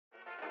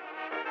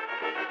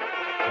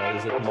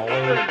Is it Molly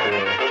or? It's me.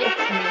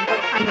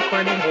 I'm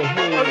recording. Oh,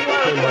 Oh, you are hey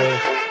recording. Molly.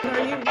 And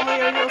are you,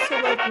 Molly, are you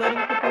also like letting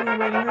people in the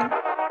waiting room?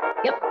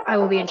 Yep, I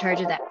will be in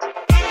charge of that.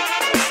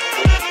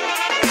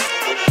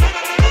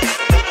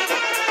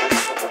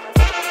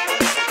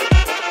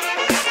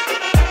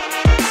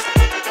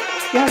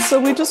 Yeah, so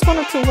we just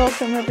wanted to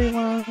welcome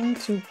everyone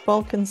to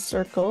Balkan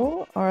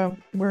Circle.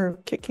 We're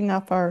kicking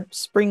off our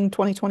Spring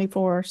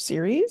 2024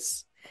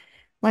 series.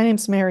 My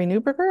name's Mary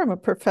Newberger. I'm a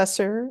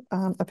professor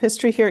of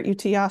history here at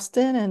UT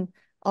Austin and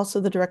also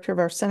the director of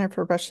our Center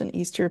for Russian,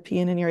 East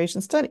European, and Eurasian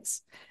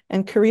Studies.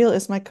 And Kirill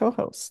is my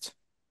co-host.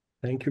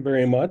 Thank you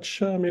very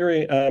much,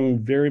 Mary.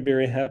 I'm very,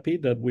 very happy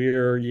that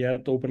we're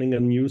yet opening a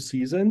new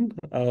season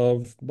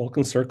of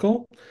Balkan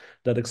Circle,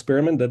 that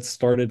experiment that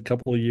started a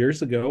couple of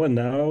years ago and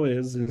now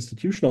is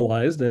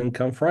institutionalized. And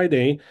come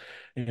Friday,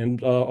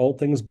 and all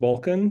things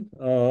Balkan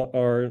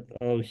are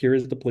here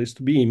is the place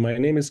to be. My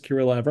name is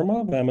Kirill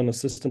Avramov. I'm an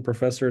assistant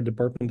professor at the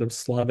Department of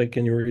Slavic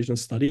and Eurasian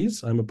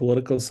Studies. I'm a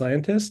political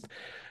scientist.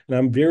 And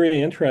I'm very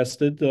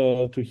interested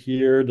to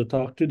hear the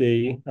talk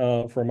today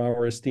from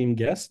our esteemed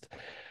guest.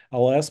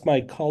 I'll ask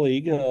my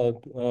colleague,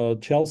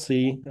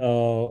 Chelsea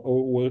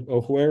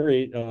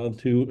Ohuere,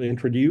 to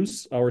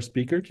introduce our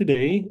speaker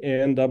today,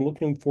 and I'm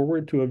looking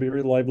forward to a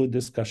very lively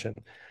discussion.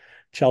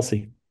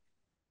 Chelsea.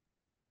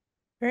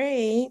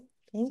 Great.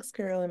 Thanks,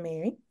 Carol and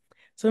Mary.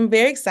 So I'm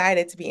very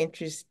excited to be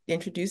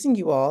introducing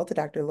you all to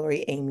Dr.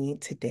 Lori Amy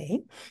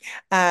today.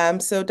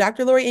 So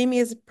Dr. Lori Amy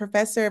is a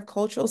professor of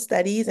cultural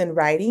studies and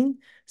writing,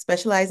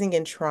 specializing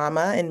in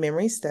trauma and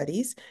memory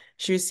studies.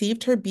 She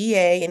received her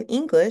BA in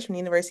English from the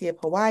University of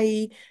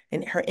Hawaii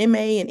and her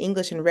MA in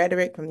English and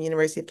Rhetoric from the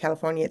University of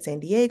California at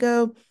San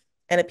Diego,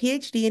 and a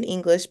PhD in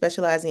English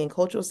specializing in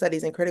cultural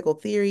studies and critical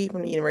theory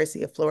from the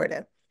University of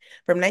Florida.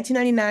 From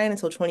 1999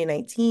 until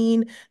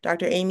 2019,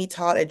 Dr. Amy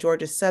taught at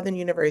Georgia Southern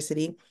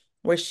University,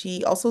 where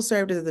she also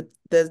served as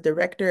the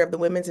director of the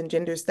Women's and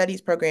Gender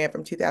Studies program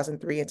from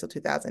 2003 until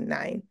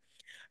 2009.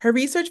 Her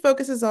research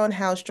focuses on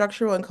how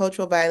structural and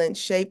cultural violence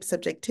shape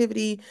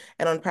subjectivity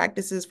and on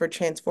practices for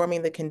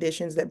transforming the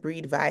conditions that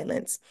breed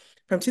violence.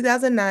 From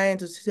 2009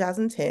 to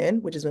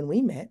 2010, which is when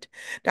we met,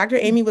 Dr.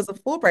 Amy was a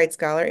Fulbright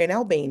Scholar in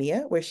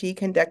Albania, where she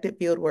conducted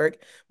fieldwork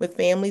with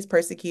families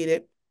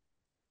persecuted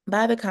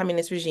by the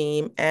communist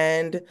regime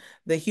and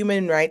the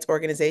human rights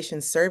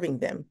organizations serving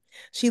them.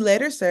 She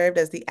later served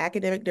as the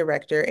academic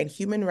director and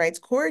human rights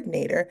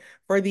coordinator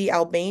for the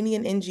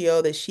Albanian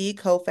NGO that she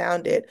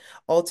co-founded,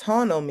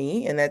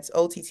 Autonomy, and that's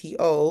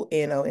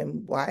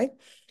Ottonomy,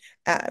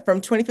 from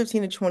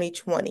 2015 to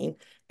 2020,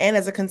 and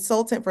as a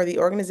consultant for the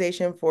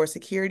Organization for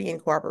Security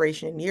and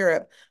Cooperation in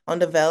Europe on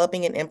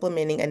developing and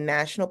implementing a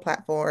national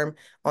platform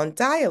on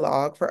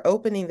dialogue for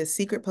opening the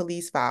secret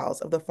police files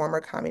of the former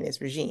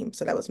communist regime.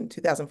 So that was from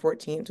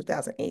 2014 to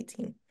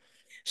 2018.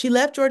 She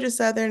left Georgia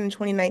Southern in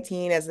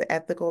 2019 as an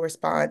ethical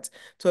response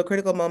to a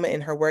critical moment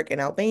in her work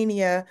in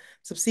Albania.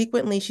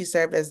 Subsequently, she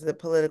served as the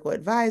political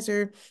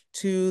advisor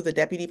to the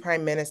Deputy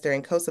Prime Minister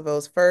in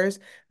Kosovo's first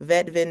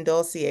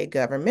Vetëvendosje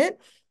government.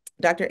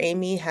 Dr.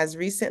 Amy has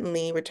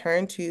recently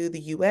returned to the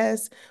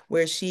US,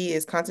 where she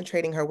is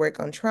concentrating her work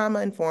on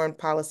trauma-informed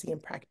policy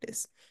and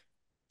practice.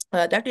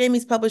 Dr.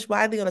 Amy's published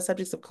widely on the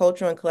subjects of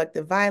cultural and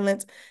collective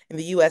violence in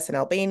the US and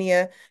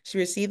Albania. She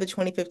received the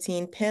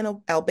 2015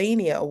 PEN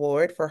Albania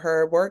Award for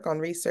her work on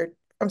research.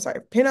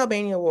 PEN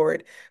Albania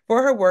Award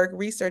for her work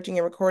researching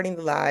and recording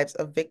the lives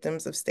of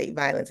victims of state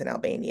violence in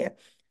Albania.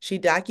 She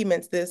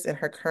documents this in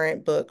her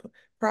current book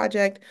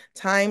project,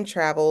 Time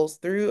Travels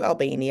Through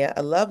Albania,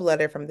 A Love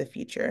Letter from the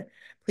Future.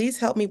 Please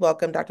help me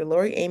welcome Dr.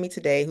 Lori Amy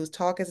today, whose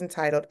talk is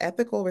entitled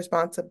Ethical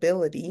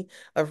Responsibility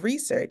of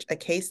Research, a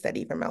Case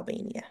Study from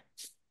Albania.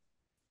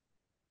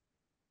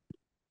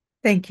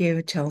 Thank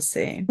you,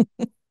 Chelsea.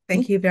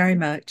 Thank you very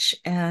much.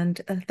 And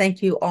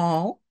thank you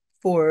all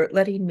for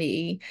letting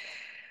me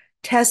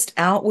test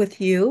out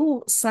with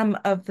you some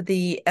of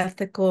the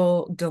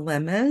ethical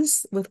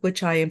dilemmas with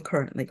which I am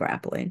currently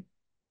grappling.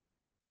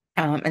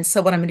 And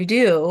so what I'm going to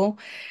do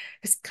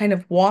is kind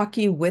of walk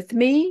you with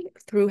me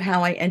through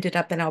how I ended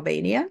up in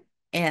Albania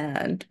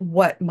and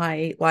what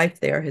my life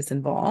there has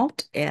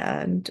involved.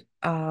 And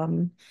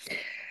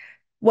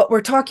what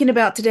we're talking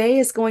about today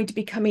is going to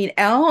be coming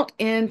out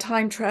in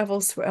Time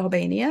Travels Through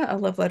Albania, a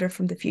love letter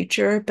from the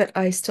future, but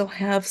I still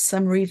have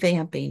some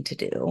revamping to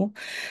do.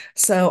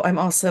 So I'm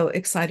also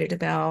excited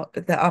about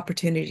the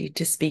opportunity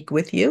to speak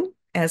with you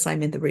as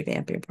I'm in the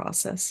revamping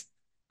process.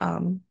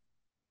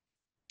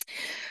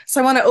 So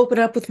I want to open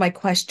up with my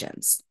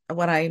questions.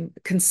 What I'm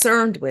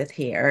concerned with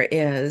here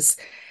is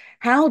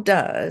how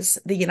does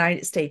the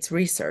United States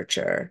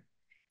researcher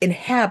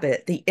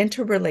inhabit the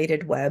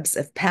interrelated webs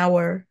of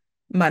power,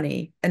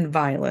 money, and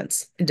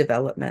violence in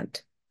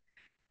development?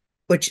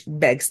 Which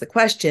begs the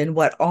question,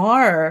 what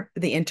are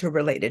the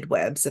interrelated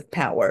webs of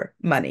power,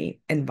 money,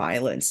 and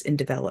violence in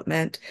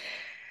development?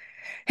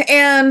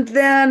 And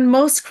then,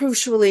 most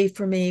crucially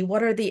for me,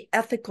 what are the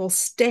ethical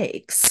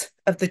stakes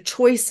of the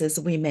choices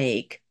we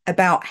make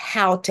about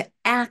how to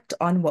act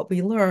on what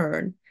we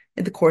learn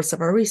in the course of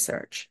our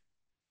research?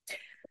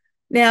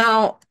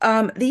 Now,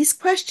 these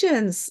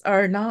questions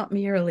are not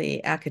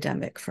merely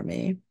academic for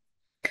me.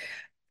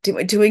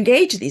 To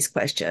engage these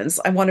questions,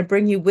 I want to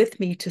bring you with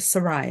me to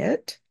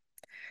Sarayat,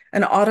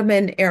 an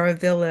Ottoman-era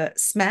villa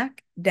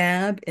smack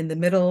dab in the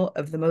middle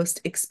of the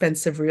most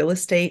expensive real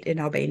estate in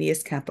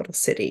Albania's capital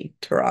city,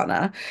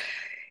 Tirana,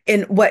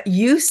 in what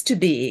used to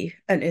be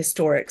an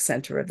historic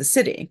center of the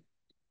city.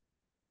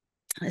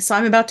 So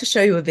I'm about to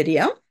show you a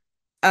video,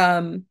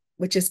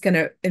 which is going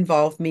to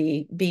involve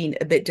me being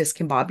a bit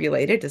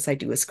discombobulated as I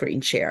do a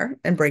screen share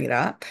and bring it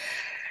up.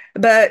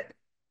 But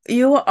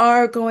you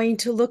are going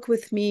to look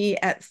with me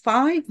at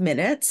 5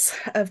 minutes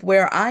of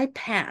where I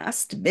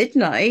passed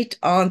midnight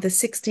on the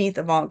 16th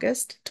of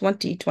August,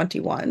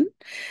 2021,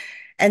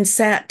 and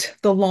sat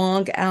the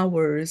long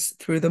hours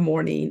through the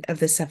morning of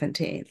the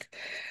 17th,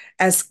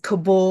 as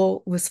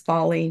Kabul was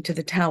falling to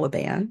the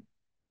Taliban,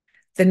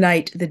 the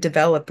night the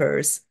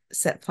developers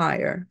set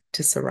fire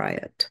to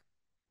Sarayat.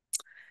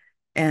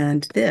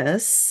 And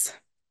this,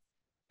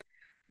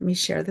 let me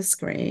share the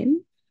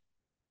screen.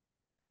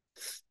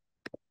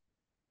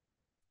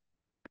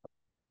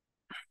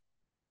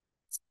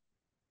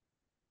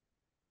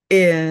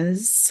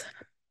 Is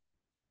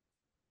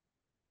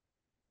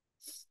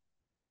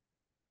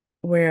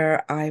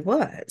where I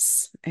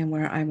was and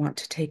where I want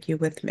to take you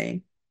with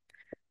me.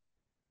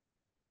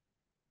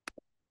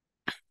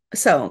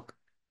 So,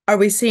 are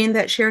we seeing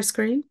that share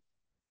screen?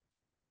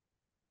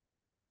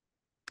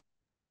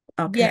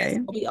 Okay. Yes,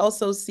 we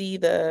also see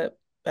the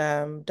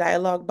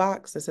dialogue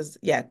box. This is,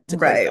 yeah.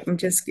 Right, I'm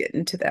just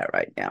getting to that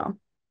right now.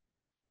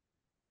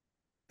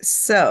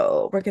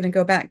 So we're going to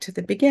go back to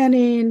the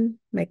beginning,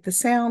 make the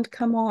sound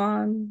come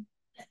on.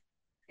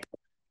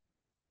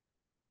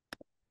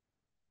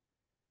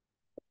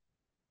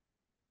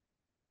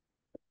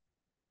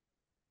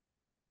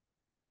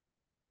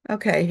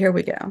 Okay, here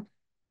we go.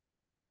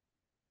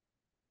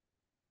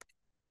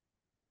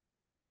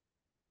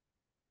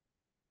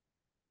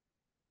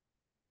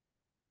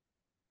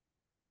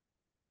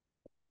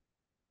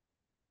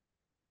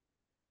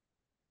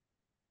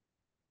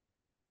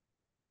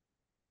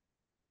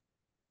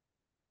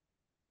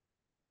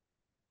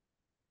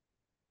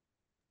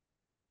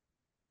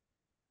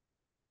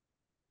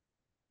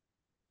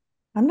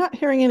 I'm not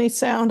hearing any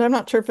sound. I'm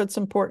not sure if it's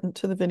important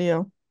to the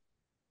video.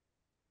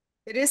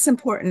 It is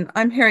important.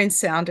 I'm hearing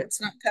sound.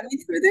 It's not coming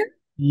through there?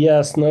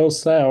 Yes, no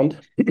sound.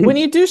 When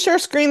you do share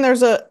screen,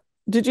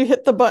 did you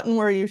hit the button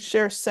where you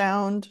share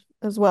sound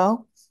as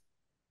well?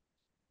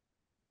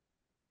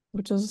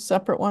 Which is a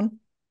separate one.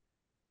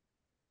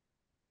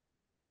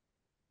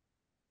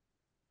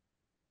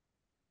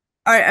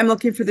 All right, I'm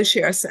looking for the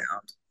share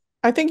sound.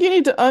 I think you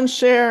need to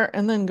unshare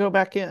and then go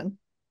back in.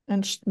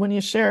 And when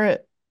you share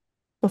it,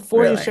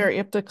 before you share it, you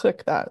have to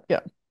click that.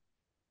 Yeah.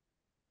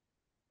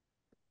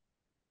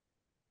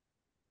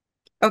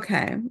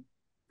 Okay.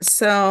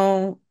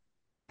 So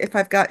if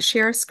I've got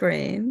share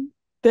screen,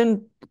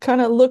 then kind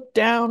of look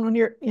down when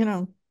you're,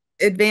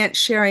 advanced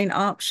sharing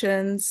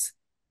options,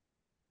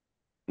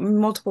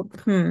 multiple.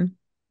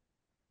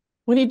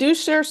 When you do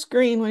share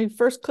screen, when you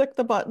first click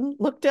the button,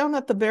 look down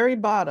at the very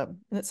bottom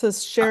and it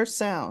says share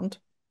sound.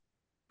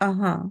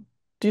 Uh-huh.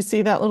 Do you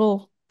see that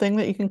little thing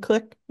that you can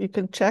click? You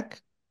can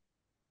check.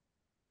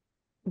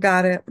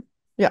 Got it.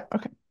 Yeah,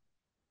 okay.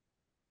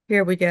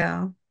 Here we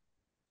go.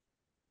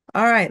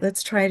 All right,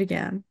 let's try it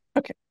again.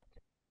 Okay.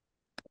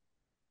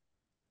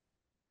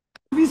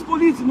 Vis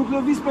polici nuk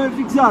lëviz për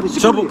fiksarin.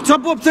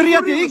 Çfarë pse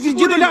rrjeti ikni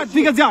gjithë lart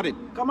fika zjarrin.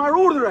 Ka marr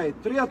urdhër ai,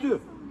 të rri aty.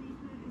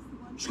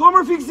 Shko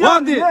më fik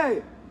zjarrin, hey.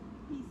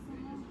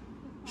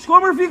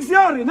 Shko më fik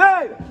zjarrin,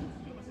 hey.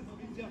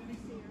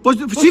 Po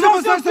shive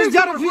mos është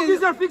zjarri.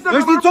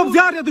 Është një cop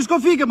zjarri aty, shko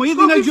fike, më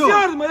hidhin ai gjë.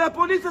 Zjarri, më la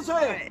policia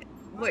çaj.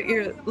 What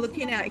you're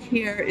looking at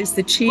here is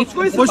the chief of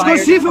Po the shko fire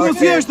shife mos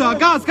department jeshta,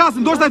 gas,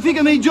 ndoshta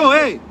fike me një gjë,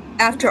 hey.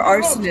 after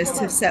arsonists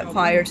have set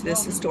fire to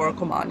this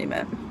historical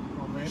monument.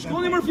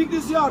 Shkoni më fik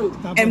zjarrin.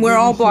 And we're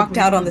all blocked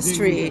out on the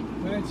street.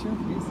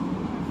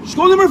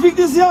 Shkoni më fik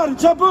zjarrin,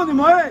 ç'a bëni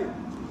më, hey.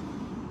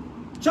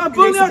 Ç'a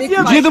bëni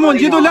atje?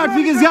 Gjithë lart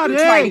fike zjarrin,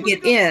 Trying hey. to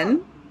get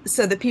in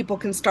so that people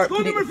can start Shkoni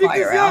putting më the fik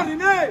fire out. zjarrin,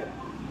 hey.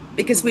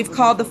 Because we've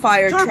called the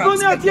fire Ç'a trucks.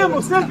 bëni atje,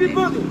 mos selfie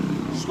bëni.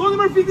 Shkoni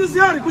më fik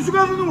zjarrin, kush u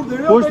ka dhënë urdhër?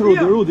 Ku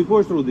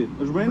është Rudi?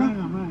 Është Brena?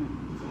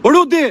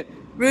 Rudi!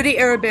 Rudy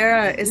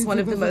Arabera is one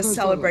of the most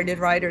celebrated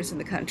writers in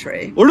the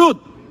country. Rudi!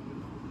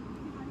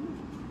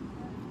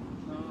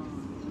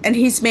 And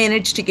he's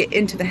managed to get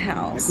into the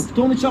house.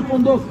 Kuptoni çfarë po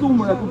ndodh këtu,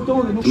 më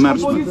kuptoni, nuk shkon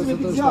policia me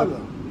fik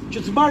zjarrin. Që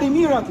të mbari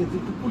mirë atje,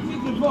 kur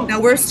fikë vot. Now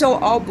we're still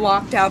all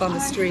blocked out on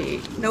the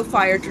street. No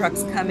fire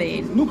trucks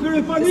coming. Nuk kërë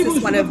This paniku.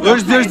 is one of the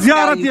Është highest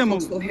zjarr valued atje më.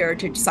 cultural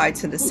heritage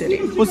sites in the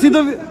city. Po si do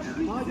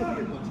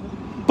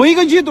Po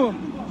ikën gjithu.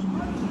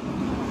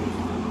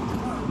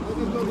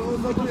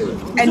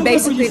 And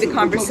basically the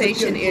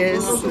conversation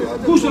is,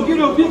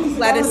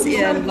 let us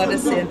in, let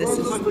us in.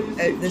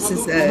 This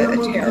is a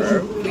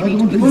terror. We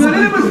need to put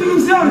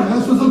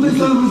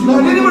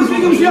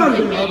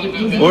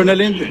Orë në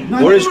lendë,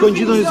 orë shkojnë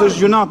gjithë nësë është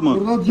gjunat më.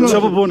 Qa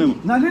po bënim?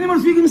 Na leni më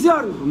fikim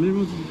zjarrin.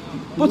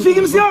 Po të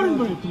fikim zjarrin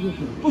bëj.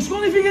 Po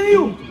shkoni fikeni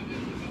ju.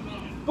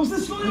 Po se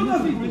shkoni ju nga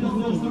fik.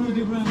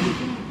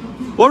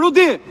 O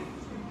Rudi.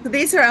 So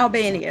these are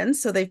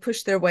Albanians, so they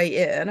push their way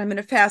in. I'm going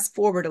to fast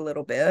forward a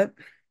little bit.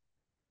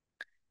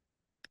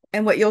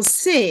 And what you'll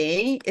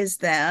see is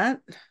that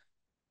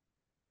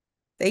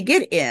they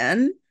get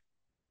in.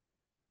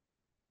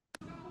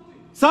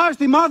 Sa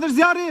është I madh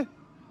zjarri?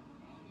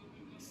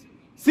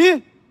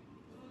 Si?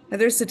 Now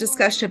there's a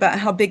discussion about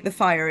how big the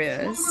fire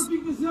is.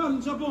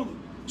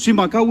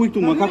 Shima, ka ujë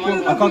këtu,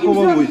 ka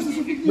kova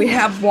ujë. We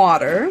have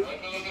water.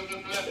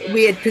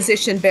 We had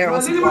positioned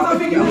barrels of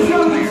water.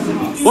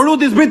 Po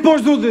Rudi, zbrit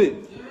poshtë Rudi.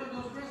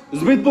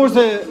 Zbrit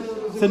poshtë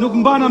se nuk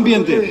mban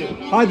ambienti.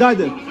 Hajde,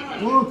 hajde.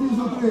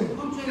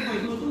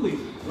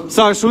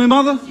 Sa është shumë I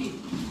madhe?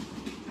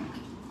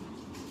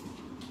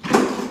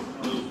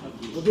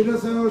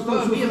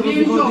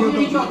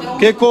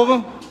 Ke kova?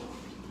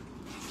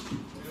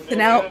 So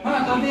now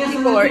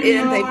people are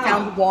in, they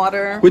found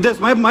water. Kujdes,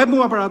 ma jep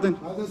mu aparatin.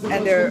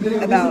 And they're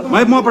about... Ma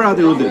jep mu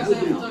aparatin, Rudi.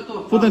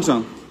 Futen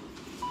çan.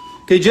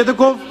 Ke gjetë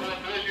kovë?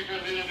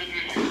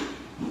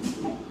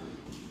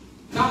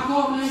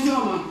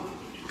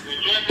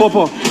 Po,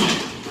 po.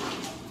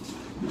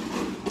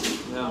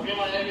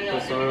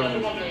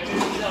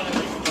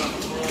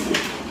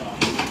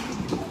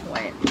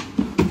 Wait.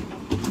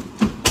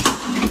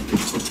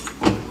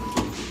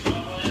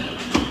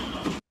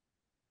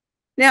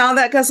 Now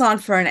that goes on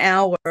for an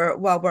hour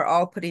while we're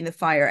all putting the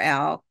fire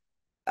out.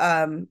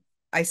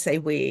 I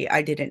say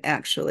I didn't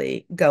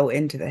actually go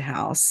into the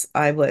house.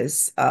 I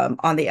was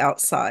on the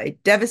outside,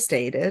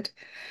 devastated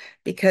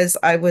because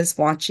I was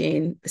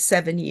watching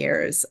 7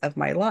 years of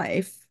my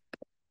life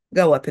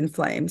go up in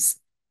flames.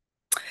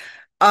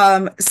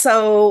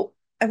 So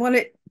I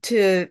wanted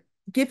to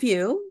give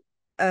you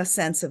a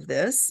sense of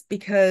this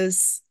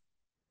because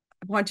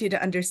I want you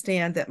to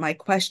understand that my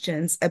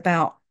questions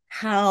about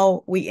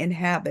how we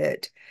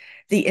inhabit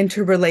the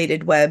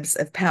interrelated webs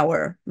of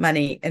power,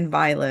 money, and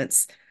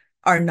violence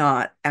are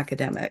not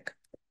academic.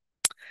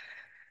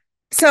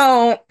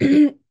 So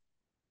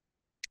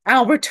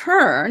I'll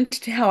return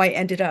to how I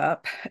ended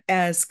up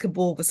as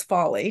Kabul was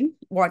falling,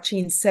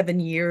 watching 7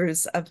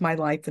 years of my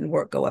life and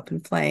work go up in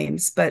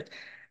flames. But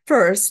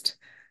first,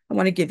 I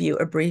want to give you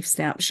a brief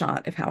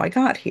snapshot of how I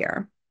got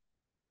here.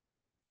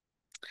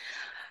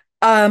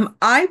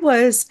 I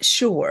was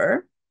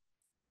sure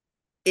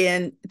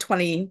in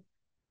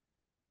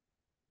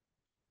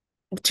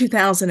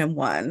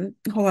 2001,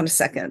 hold on a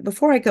second.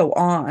 Before I go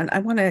on, I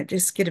want to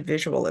just get a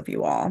visual of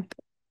you all.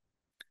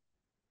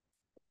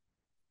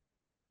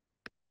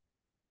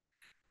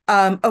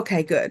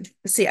 Okay, good.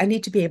 See, I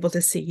need to be able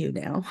to see you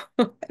now.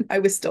 I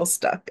was still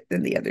stuck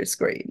in the other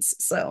screens.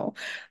 So,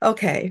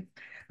 okay,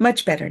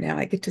 much better now.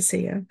 I get to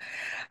see you.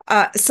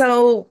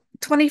 So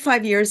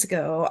 25 years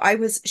ago, I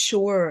was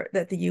sure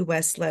that the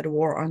US-led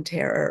war on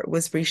terror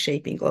was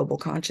reshaping global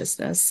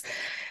consciousness.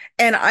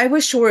 And I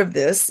was sure of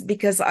this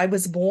because I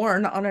was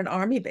born on an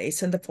army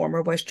base in the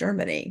former West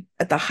Germany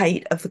at the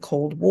height of the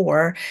Cold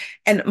War.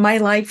 And my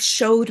life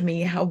showed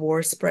me how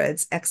war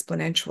spreads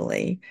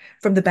exponentially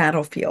from the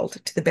battlefield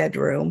to the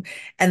bedroom,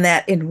 and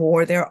that in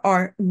war, there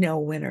are no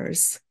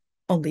winners,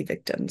 only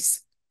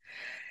victims.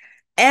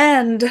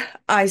 And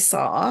I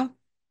saw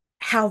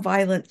how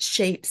violence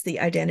shapes the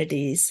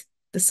identities,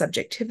 the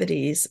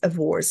subjectivities of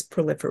war's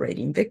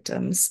proliferating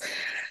victims.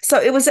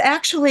 So it was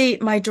actually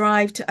my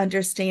drive to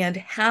understand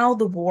how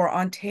the war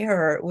on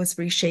terror was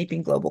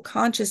reshaping global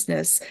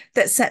consciousness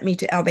that sent me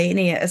to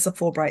Albania as a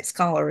Fulbright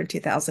scholar in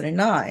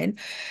 2009.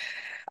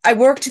 I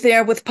worked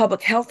there with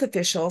public health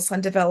officials on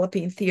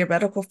developing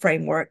theoretical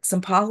frameworks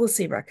and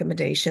policy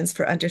recommendations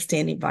for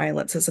understanding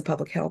violence as a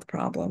public health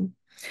problem.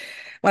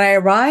 When I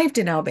arrived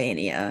in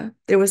Albania,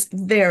 there was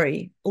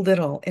very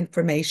little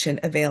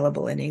information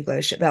available in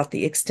English about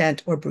the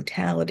extent or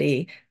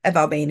brutality of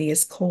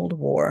Albania's Cold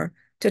War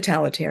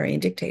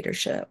totalitarian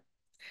dictatorship.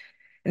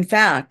 In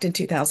fact, in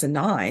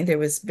 2009, there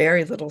was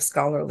very little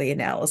scholarly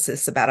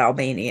analysis about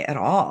Albania at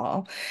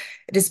all.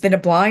 It has been a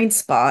blind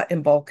spot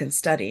in Balkan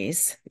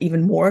studies,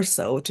 even more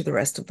so to the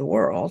rest of the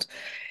world.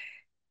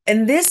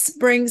 And this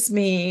brings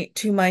me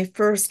to my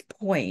first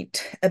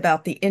point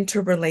about the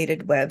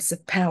interrelated webs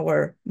of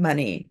power,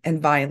 money,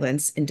 and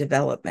violence in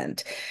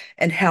development,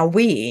 and how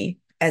we,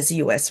 as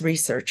US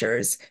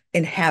researchers,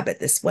 inhabit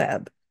this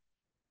web.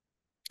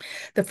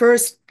 The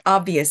first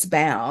obvious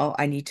bow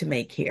I need to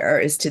make here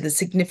is to the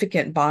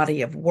significant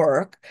body of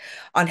work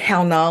on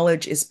how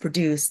knowledge is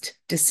produced,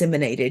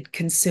 disseminated,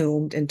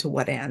 consumed, and to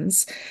what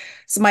ends.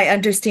 So my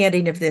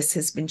understanding of this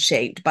has been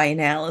shaped by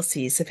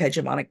analyses of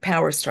hegemonic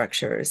power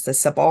structures, the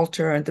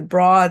subaltern, and the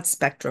broad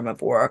spectrum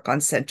of work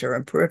on center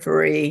and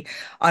periphery,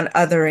 on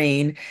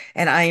othering,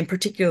 and I am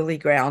particularly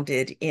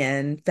grounded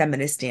in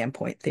feminist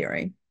standpoint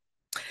theory.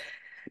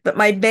 But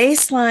my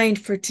baseline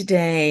for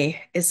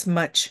today is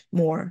much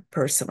more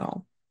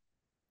personal.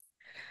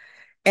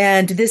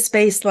 And this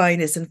baseline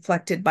is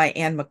inflected by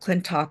Anne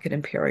McClintock at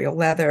Imperial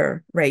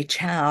Leather, Ray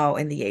Chow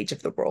in The Age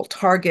of the World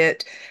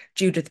Target,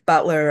 Judith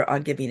Butler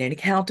on Giving an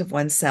Account of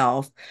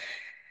Oneself,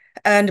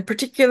 and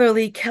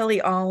particularly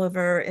Kelly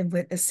Oliver in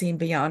Witnessing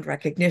Beyond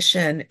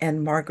Recognition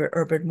and Margaret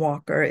Urban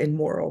Walker in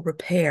Moral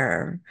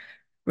Repair,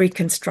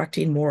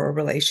 Reconstructing Moral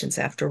Relations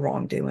After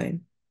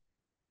Wrongdoing.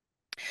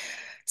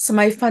 So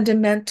my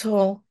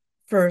fundamental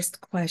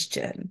first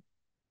question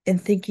in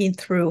thinking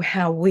through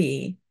how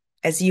we,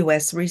 as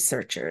U.S.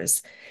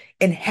 researchers,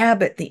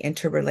 inhabit the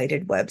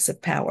interrelated webs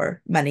of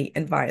power, money,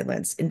 and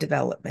violence in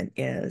development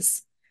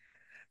is,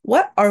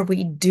 what are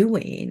we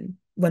doing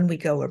when we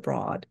go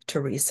abroad to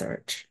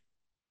research?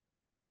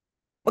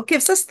 What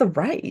gives us the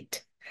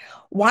right?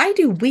 Why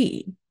do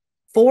we,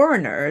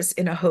 foreigners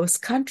in a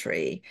host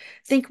country,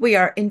 think we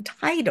are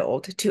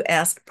entitled to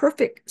ask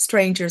perfect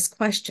strangers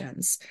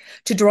questions,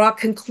 to draw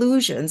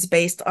conclusions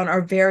based on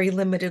our very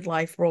limited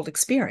life world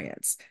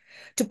experience,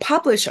 to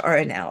publish our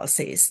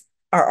analyses,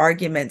 our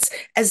arguments,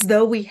 as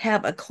though we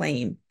have a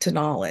claim to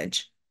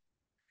knowledge?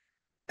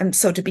 And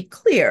so, to be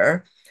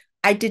clear,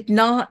 I did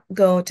not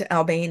go to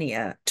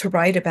Albania to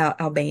write about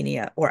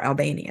Albania or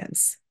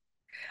Albanians.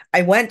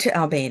 I went to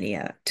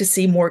Albania to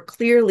see more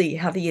clearly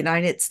how the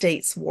United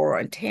States war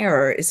on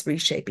terror is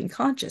reshaping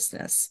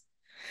consciousness.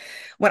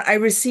 When I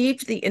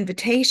received the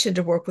invitation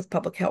to work with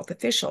public health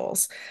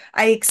officials,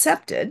 I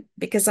accepted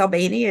because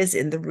Albania is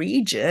in the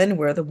region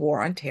where the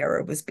war on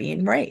terror was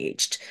being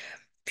waged.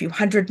 A few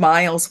hundred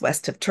miles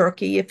west of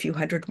Turkey, a few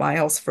hundred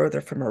miles further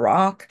from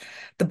Iraq,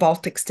 the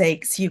Baltic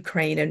states,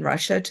 Ukraine, and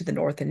Russia to the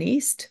north and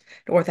east,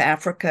 North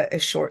Africa a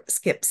short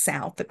skip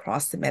south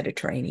across the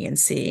Mediterranean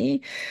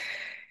Sea.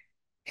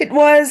 It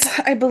was,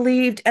 I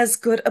believed, as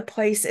good a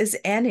place as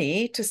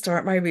any to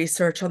start my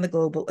research on the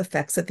global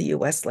effects of the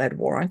US-led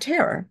war on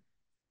terror.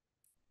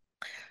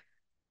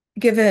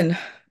 Given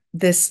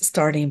this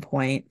starting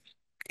point,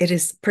 it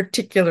is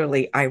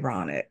particularly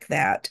ironic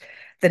that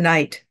the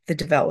night the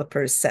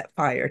developers set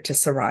fire to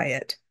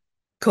Sarayat,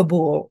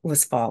 Kabul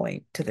was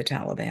falling to the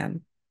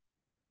Taliban.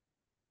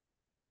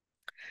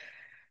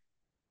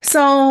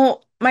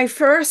 So my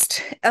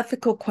first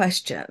ethical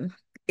question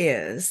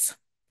is,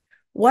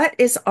 what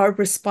is our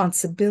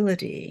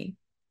responsibility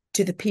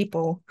to the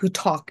people who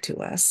talk to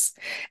us?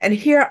 And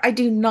here I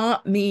do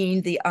not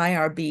mean the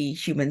IRB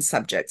human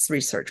subjects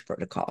research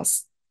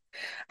protocols.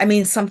 I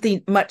mean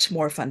something much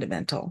more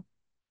fundamental.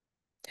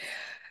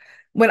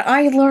 When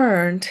I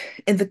learned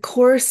in the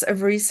course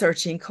of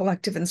researching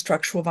collective and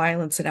structural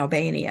violence in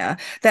Albania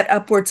that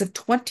upwards of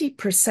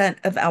 20%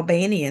 of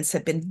Albanians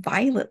have been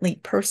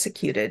violently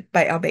persecuted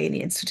by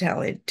Albania's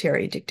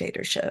totalitarian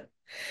dictatorship,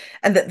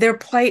 and that their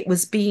plight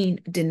was being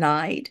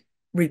denied,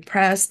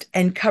 repressed,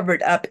 and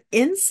covered up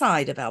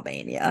inside of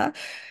Albania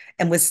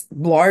and was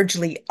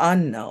largely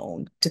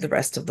unknown to the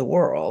rest of the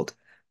world,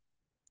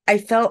 I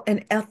felt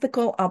an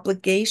ethical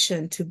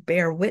obligation to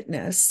bear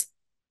witness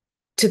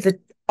to the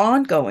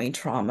ongoing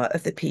trauma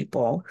of the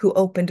people who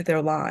opened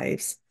their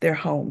lives, their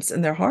homes,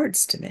 and their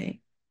hearts to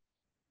me.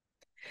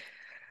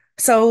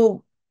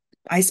 So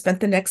I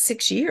spent the next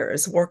 6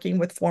 years working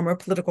with former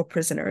political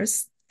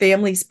prisoners,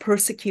 families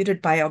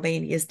persecuted by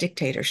Albania's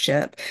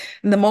dictatorship,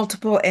 and the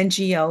multiple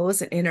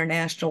NGOs and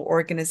international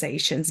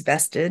organizations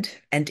vested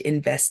and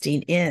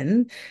investing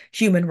in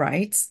human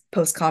rights,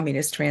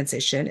 post-communist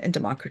transition, and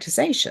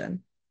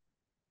democratization.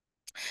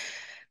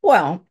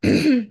 Well,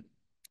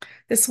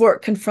 this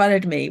work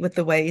confronted me with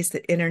the ways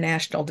that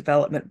international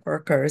development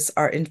workers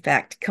are in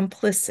fact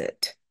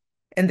complicit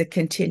in the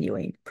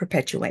continuing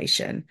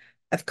perpetuation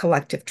of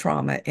collective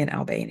trauma in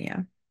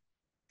Albania.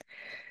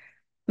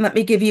 Let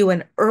me give you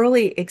an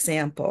early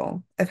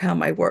example of how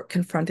my work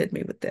confronted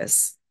me with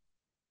this.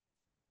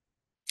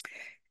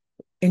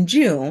 In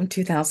June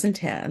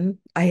 2010,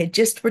 I had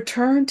just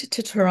returned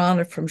to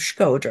Tirana from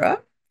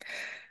Shkodra,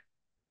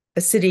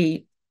 a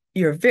city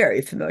you're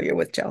very familiar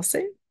with,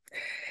 Chelsea,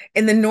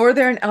 in the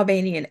northern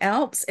Albanian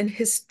Alps and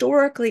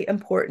historically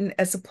important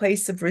as a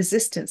place of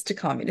resistance to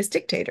communist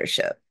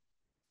dictatorship.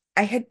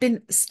 I had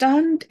been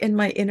stunned in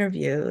my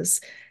interviews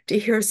to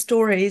hear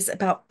stories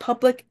about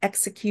public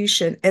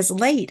execution as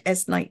late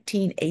as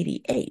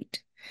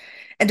 1988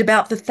 and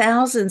about the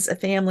thousands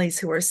of families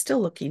who are still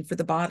looking for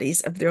the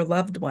bodies of their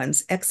loved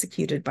ones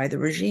executed by the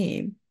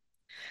regime.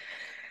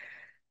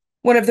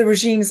 One of the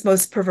regime's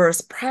most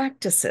perverse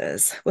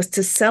practices was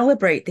to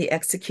celebrate the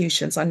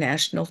executions on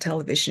national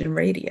television and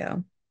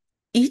radio.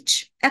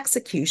 Each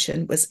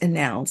execution was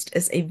announced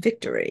as a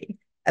victory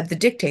of the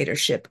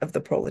dictatorship of the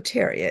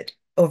proletariat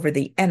over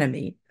the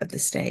enemy of the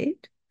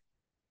state.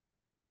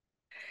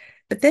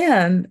 But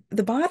then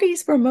the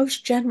bodies were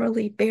most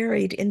generally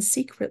buried in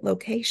secret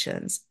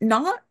locations,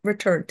 not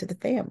returned to the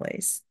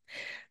families.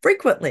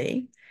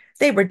 Frequently,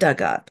 they were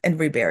dug up and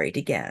reburied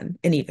again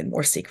in even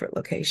more secret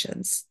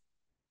locations.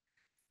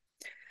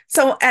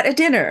 So at a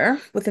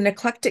dinner with an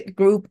eclectic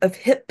group of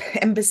hip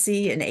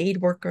embassy and aid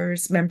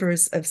workers,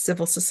 members of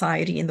civil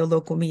society and the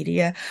local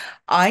media,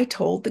 I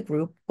told the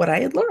group what I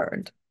had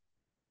learned.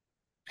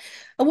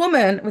 A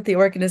woman with the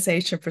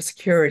Organization for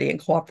Security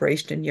and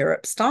Cooperation in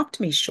Europe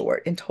stopped me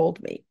short and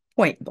told me,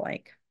 point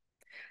blank,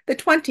 the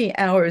 20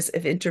 hours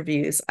of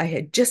interviews I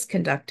had just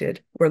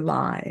conducted were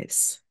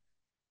lies.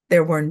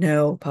 There were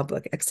no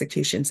public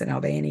executions in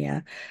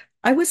Albania.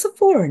 I was a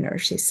foreigner,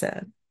 she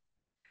said.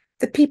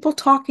 The people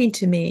talking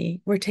to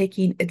me were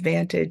taking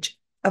advantage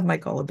of my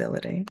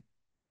gullibility.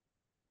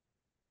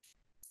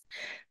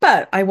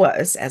 But I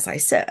was, as I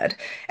said,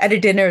 at a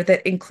dinner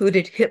that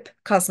included hip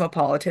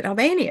cosmopolitan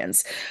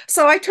Albanians.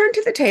 So I turned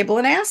to the table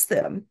and asked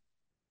them,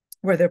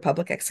 were there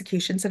public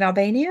executions in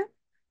Albania?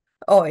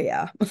 Oh,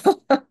 yeah.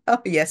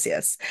 Oh, yes,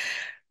 yes.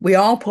 We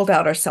all pulled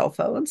out our cell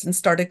phones and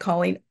started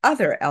calling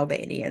other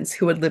Albanians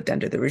who had lived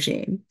under the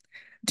regime.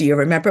 Do you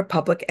remember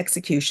public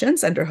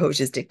executions under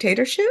Hoxha's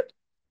dictatorship?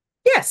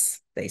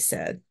 Yes, they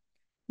said.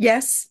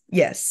 Yes,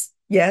 yes,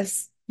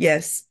 yes,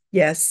 yes,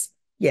 yes,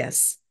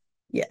 yes,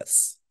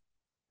 yes.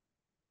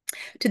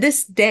 To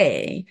this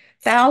day,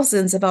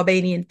 thousands of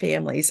Albanian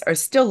families are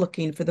still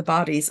looking for the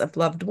bodies of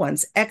loved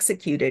ones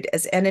executed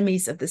as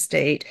enemies of the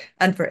state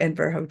under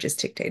Enver Hoxha's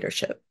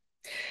dictatorship.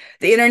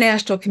 The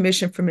International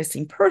Commission for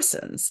Missing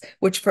Persons,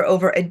 which for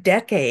over a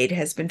decade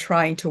has been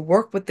trying to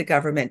work with the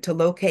government to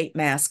locate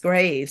mass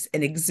graves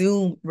and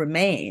exhume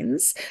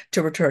remains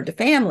to return to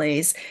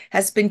families,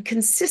 has been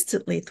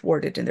consistently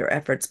thwarted in their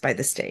efforts by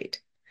the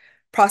state.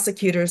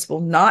 Prosecutors will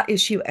not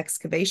issue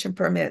excavation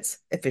permits,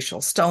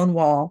 officials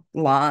stonewall,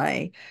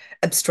 lie,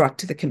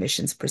 obstruct the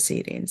commission's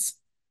proceedings.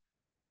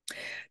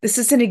 This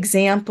is an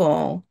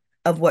example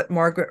of what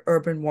Margaret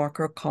Urban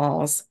Walker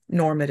calls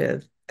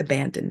normative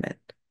abandonment.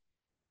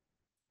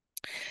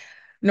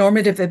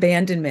 Normative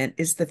abandonment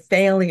is the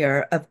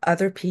failure of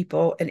other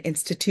people and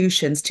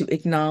institutions to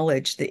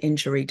acknowledge the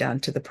injury done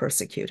to the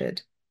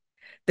persecuted,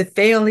 the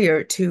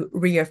failure to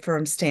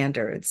reaffirm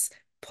standards,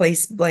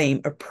 place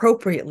blame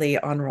appropriately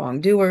on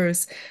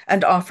wrongdoers,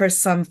 and offer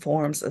some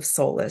forms of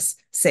solace,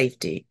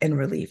 safety, and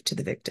relief to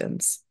the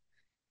victims.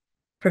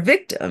 For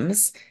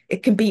victims,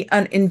 it can be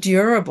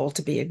unendurable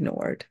to be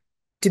ignored,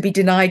 to be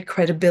denied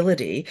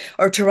credibility,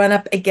 or to run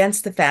up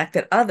against the fact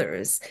that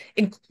others,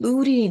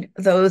 including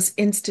those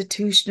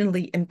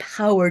institutionally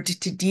empowered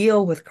to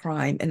deal with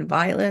crime and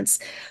violence,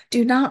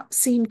 do not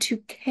seem to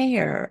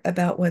care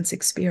about one's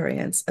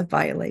experience of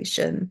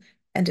violation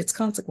and its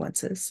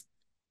consequences.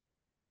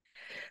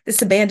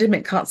 This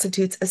abandonment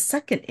constitutes a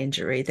second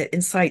injury that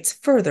incites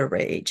further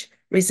rage,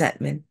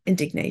 resentment,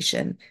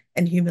 indignation,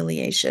 and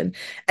humiliation,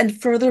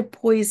 and further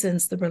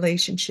poisons the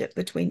relationship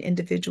between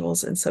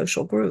individuals and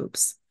social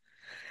groups.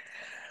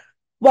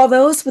 While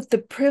those with the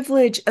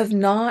privilege of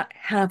not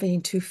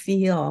having to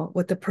feel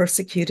what the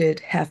persecuted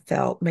have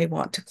felt may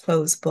want to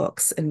close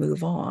books and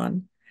move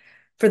on,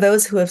 for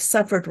those who have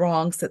suffered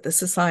wrongs that the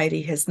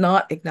society has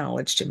not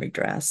acknowledged and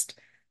redressed,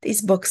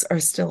 these books are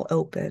still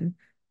open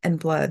and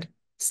blood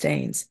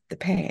stains the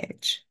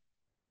page.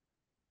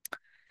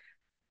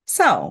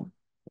 So,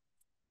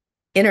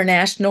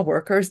 international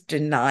workers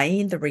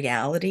denying the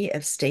reality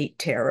of state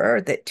terror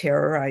that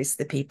terrorized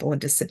the people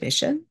into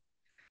submission,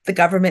 the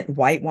government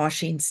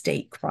whitewashing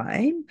state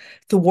crime,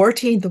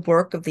 thwarting the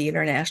work of the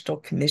International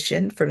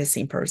Commission for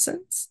Missing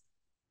Persons.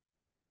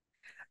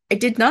 I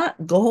did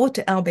not go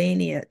to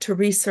Albania to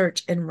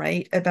research and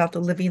write about the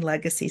living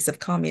legacies of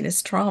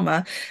communist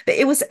trauma, but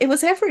it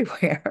was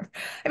everywhere.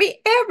 I mean,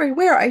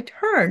 everywhere I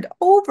turned,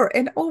 over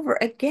and over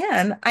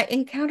again, I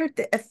encountered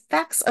the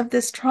effects of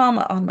this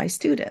trauma on my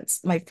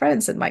students, my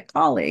friends, and my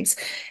colleagues.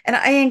 And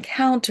I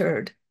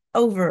encountered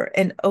over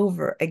and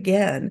over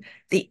again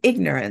the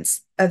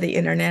ignorance of the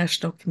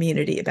international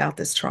community about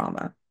this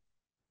trauma.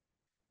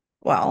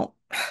 Well,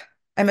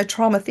 I'm a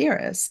trauma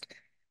theorist.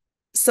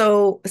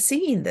 So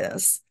seeing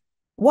this,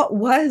 what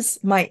was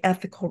my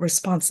ethical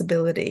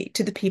responsibility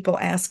to the people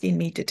asking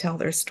me to tell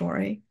their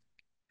story?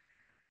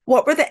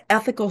 What were the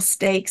ethical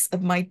stakes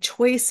of my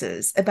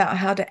choices about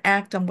how to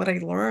act on what I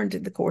learned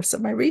in the course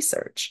of my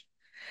research?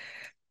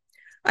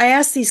 I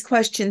asked these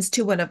questions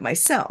to one of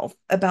myself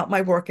about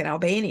my work in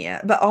Albania,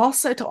 but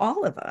also to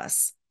all of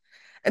us,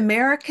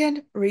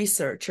 American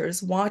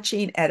researchers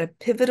watching at a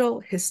pivotal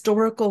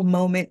historical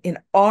moment in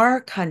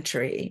our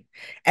country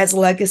as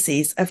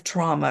legacies of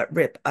trauma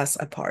rip us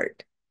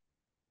apart.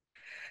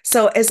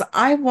 So as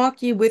I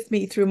walk you with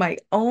me through my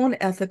own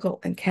ethical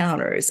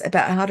encounters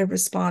about how to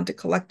respond to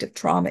collective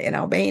trauma in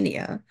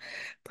Albania,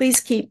 please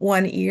keep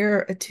one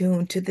ear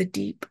attuned to the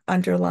deep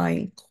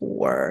underlying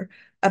core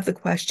of the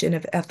question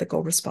of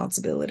ethical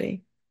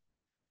responsibility.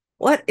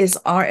 What is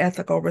our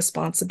ethical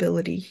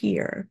responsibility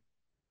here,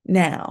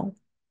 now,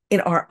 in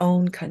our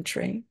own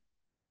country?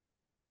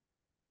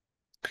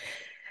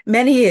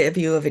 Many of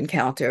you have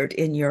encountered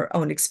in your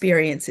own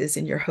experiences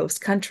in your host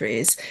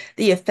countries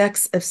the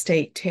effects of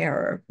state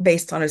terror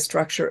based on a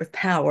structure of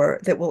power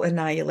that will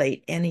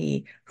annihilate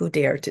any who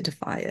dare to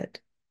defy it.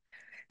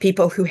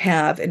 People who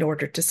have, in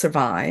order to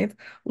survive,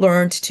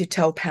 learned to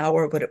tell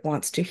power what it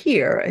wants to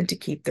hear and to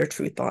keep their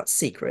true thoughts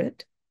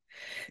secret.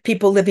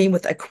 People living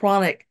with a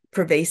chronic,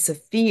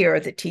 pervasive fear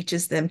that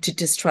teaches them to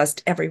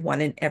distrust everyone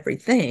and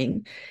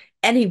everything.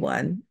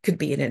 Anyone could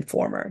be an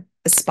informer,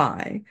 a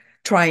spy,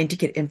 trying to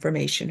get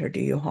information or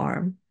do you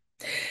harm.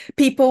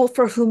 People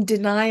for whom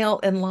denial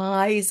and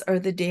lies are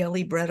the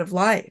daily bread of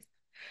life,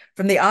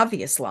 from the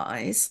obvious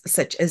lies,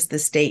 such as the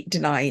state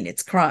denying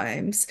its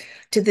crimes,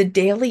 to the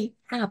daily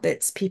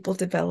habits people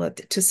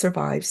developed to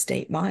survive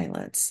state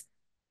violence.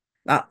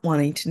 Not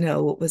wanting to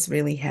know what was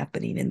really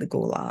happening in the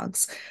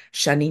gulags,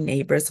 shunning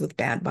neighbors with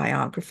bad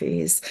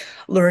biographies,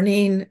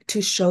 learning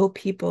to show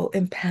people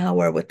in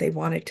power what they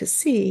wanted to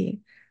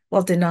see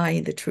while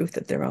denying the truth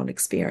of their own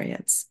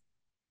experience.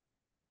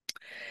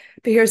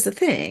 But here's the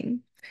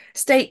thing.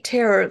 State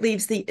terror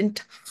leaves the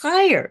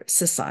entire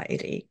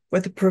society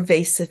with a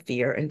pervasive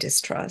fear and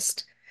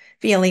distrust,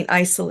 feeling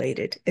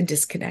isolated and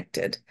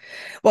disconnected.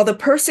 While the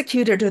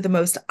persecuted are the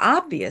most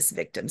obvious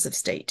victims of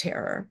state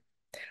terror,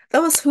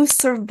 those who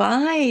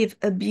survive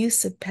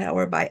abuse of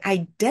power by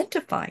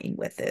identifying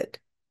with it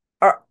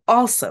are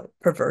also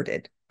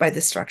perverted by the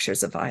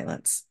structures of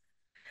violence.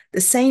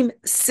 The same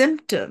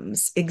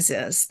symptoms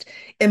exist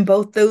in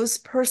both those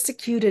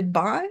persecuted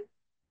by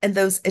and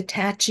those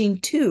attaching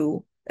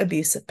to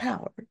abuse of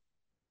power.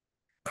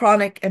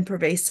 Chronic and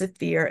pervasive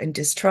fear and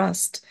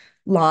distrust,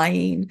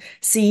 lying,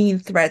 seeing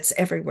threats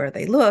everywhere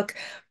they look,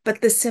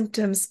 but the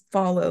symptoms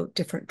follow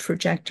different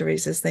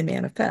trajectories as they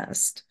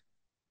manifest.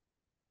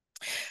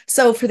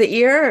 So for the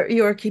year,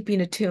 you are keeping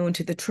attuned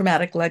to the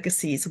traumatic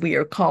legacies we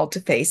are called to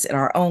face in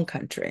our own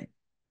country.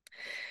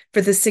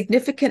 For the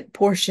significant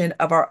portion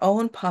of our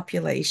own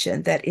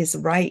population that is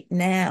right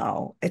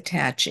now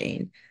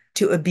attaching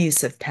to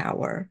abuse of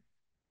power,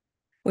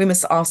 we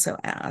must also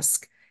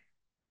ask,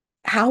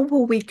 how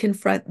will we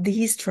confront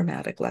these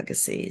traumatic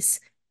legacies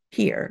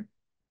here,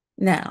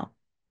 now?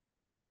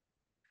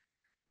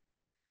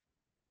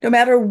 No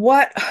matter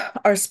what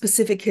our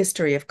specific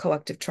history of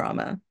collective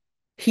trauma,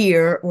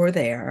 here or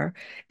there,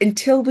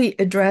 until we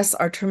address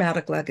our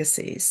traumatic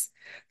legacies,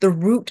 the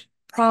root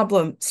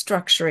problem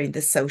structuring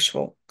the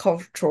social,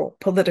 cultural,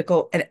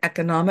 political, and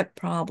economic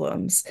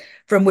problems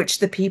from which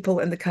the people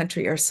in the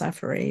country are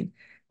suffering,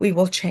 we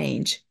will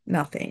change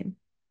nothing.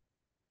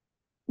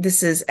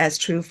 This is as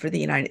true for the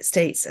United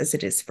States as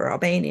it is for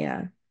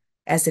Albania,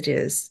 as it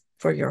is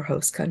for your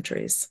host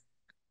countries.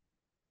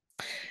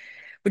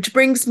 Which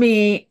brings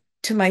me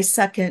to my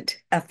second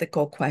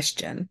ethical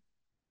question.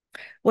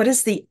 What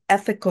is the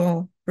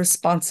ethical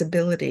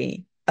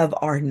responsibility of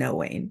our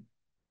knowing?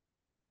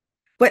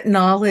 What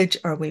knowledge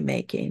are we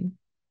making?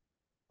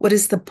 What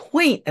is the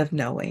point of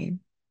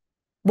knowing?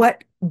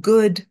 What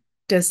good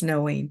does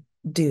knowing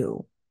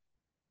do?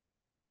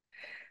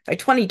 By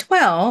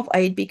 2012,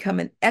 I had become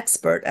an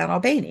expert on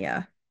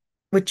Albania,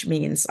 which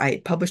means I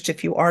had published a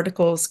few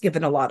articles,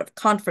 given a lot of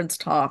conference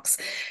talks,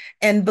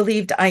 and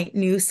believed I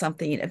knew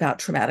something about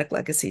traumatic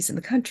legacies in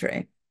the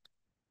country.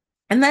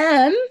 And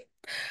then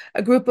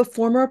a group of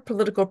former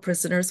political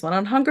prisoners went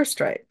on hunger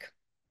strike.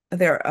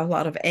 There are a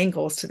lot of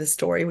angles to the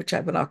story, which I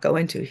will not go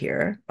into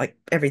here. Like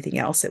everything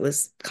else, it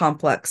was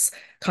complex,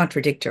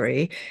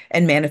 contradictory,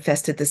 and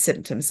manifested the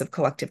symptoms of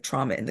collective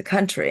trauma in the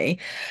country.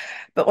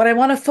 But what I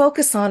want to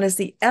focus on is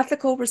the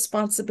ethical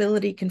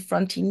responsibility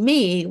confronting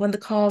me when the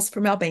calls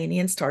from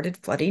Albanians started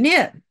flooding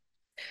in.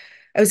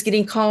 I was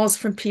getting calls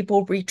from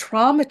people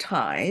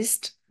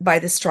re-traumatized by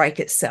the strike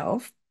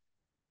itself,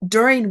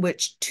 during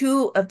which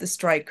two of the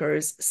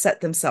strikers set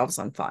themselves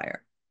on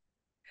fire.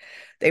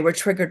 They were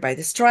triggered by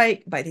the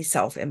strike, by these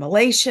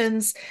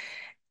self-immolations.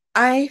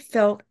 I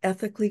felt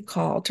ethically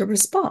called to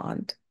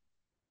respond.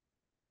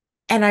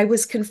 And I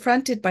was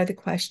confronted by the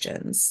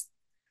questions.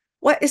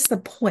 What is the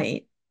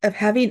point of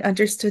having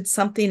understood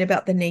something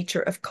about the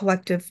nature of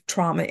collective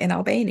trauma in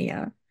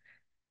Albania?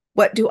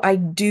 What do I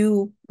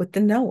do with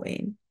the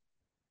knowing?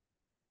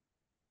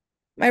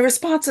 My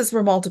responses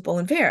were multiple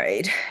and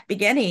varied,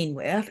 beginning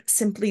with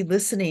simply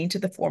listening to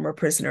the former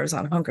prisoners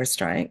on hunger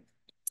strike,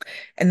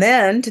 and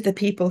then to the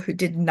people who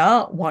did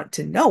not want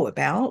to know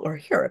about or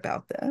hear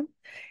about them,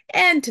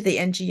 and to the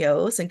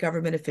NGOs and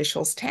government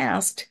officials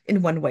tasked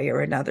in one way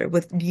or another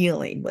with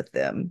dealing with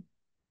them.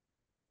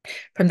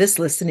 From this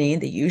listening,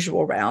 the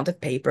usual round of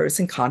papers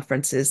and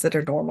conferences that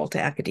are normal to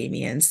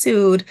academia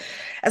ensued,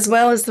 as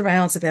well as the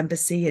rounds of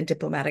embassy and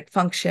diplomatic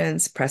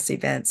functions, press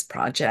events,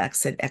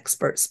 projects, and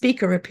expert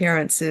speaker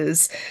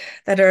appearances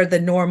that are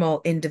the normal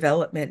in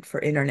development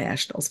for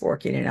internationals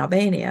working in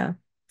Albania.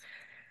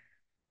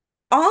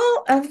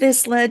 All of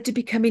this led to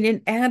becoming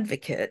an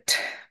advocate,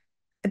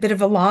 a bit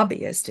of a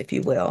lobbyist, if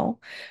you will,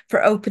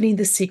 for opening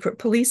the secret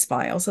police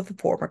files of the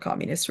former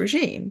communist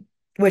regime,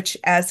 which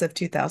as of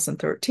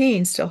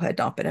 2013 still had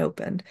not been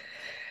opened.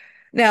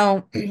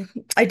 Now,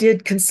 I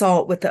did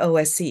consult with the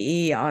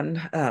OSCE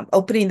on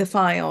opening the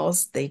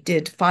files. They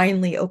did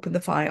finally open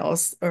the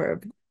files or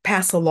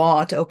pass a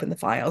law to open the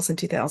files in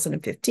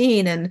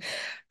 2015. And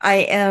I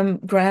am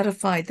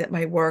gratified that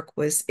my work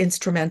was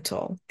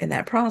instrumental in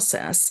that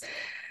process.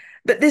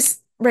 But this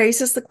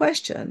raises the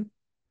question,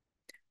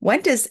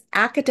 when does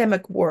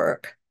academic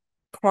work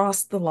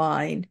cross the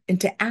line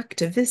into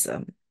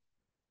activism?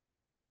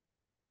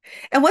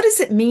 And what does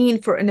it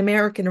mean for an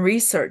American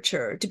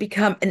researcher to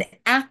become an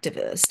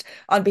activist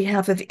on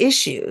behalf of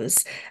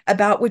issues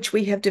about which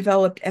we have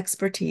developed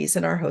expertise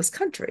in our host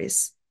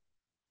countries?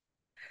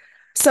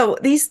 So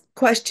these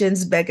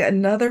questions beg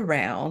another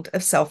round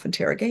of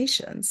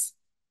self-interrogations.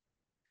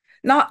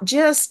 not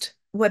just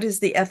what is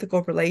the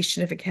ethical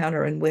relation of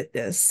encounter and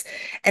witness,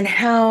 and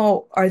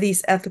how are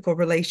these ethical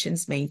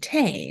relations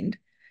maintained,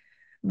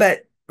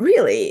 but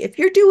really, if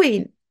you're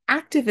doing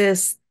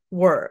activist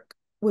work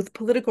with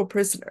political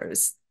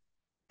prisoners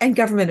and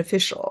government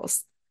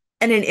officials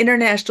and an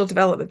international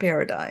development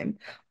paradigm,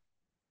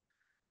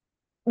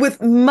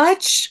 with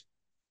much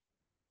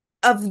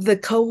of the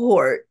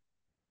cohort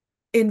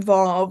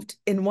involved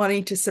in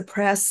wanting to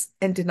suppress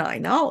and deny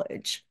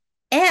knowledge,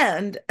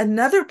 and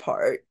another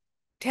part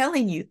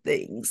telling you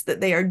things that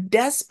they are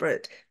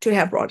desperate to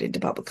have brought into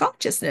public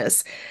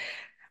consciousness,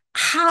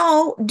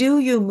 how do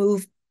you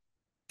move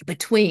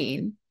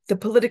between the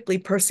politically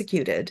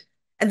persecuted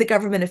and the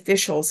government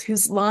officials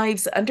whose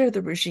lives under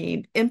the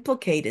regime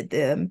implicated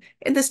them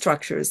in the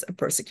structures of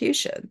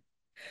persecution?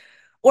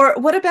 Or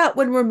what about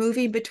when we're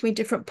moving between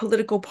different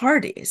political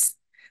parties,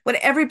 when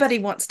everybody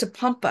wants to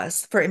pump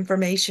us for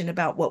information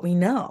about what we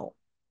know?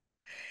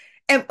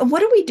 And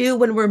what do we do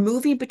when we're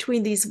moving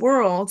between these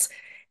worlds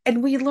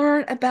and we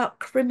learn about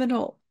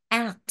criminal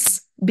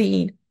acts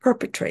being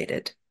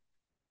perpetrated,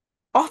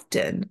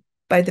 often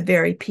by the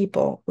very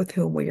people with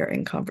whom we are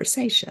in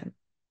conversation?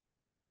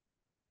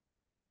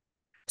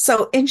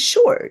 So, in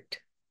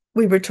short,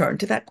 we return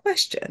to that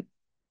question.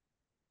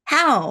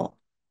 How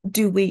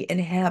do we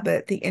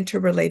inhabit the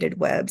interrelated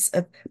webs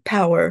of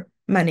power,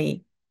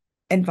 money,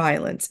 and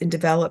violence in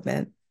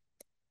development?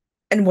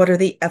 And what are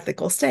the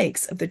ethical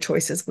stakes of the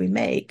choices we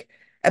make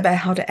about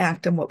how to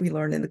act on what we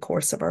learn in the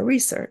course of our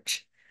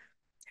research?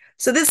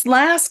 So this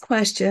last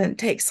question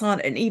takes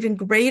on an even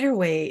greater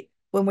weight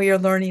when we are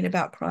learning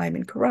about crime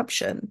and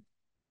corruption.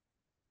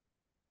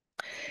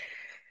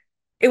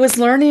 It was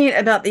learning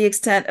about the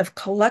extent of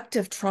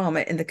collective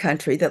trauma in the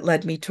country that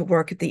led me to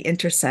work at the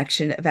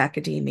intersection of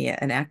academia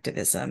and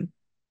activism.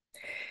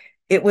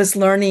 It was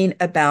learning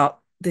about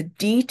the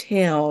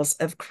details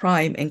of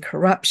crime and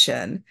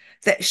corruption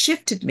that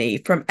shifted me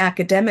from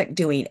academic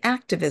doing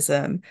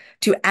activism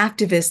to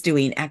activist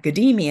doing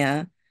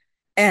academia,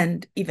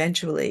 and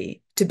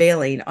eventually to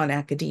bailing on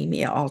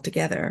academia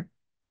altogether.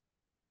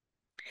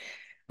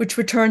 Which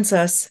returns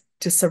us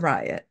to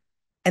Sarayat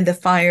and the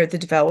fire the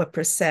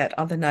developers set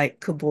on the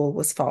night Kabul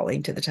was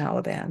falling to the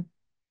Taliban.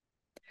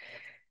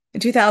 In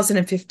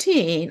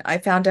 2015, I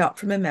found out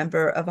from a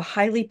member of a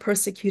highly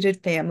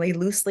persecuted family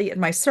loosely in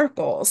my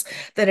circles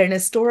that an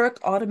historic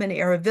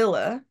Ottoman-era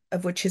villa,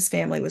 of which his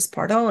family was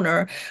part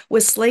owner,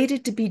 was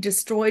slated to be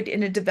destroyed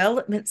in a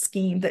development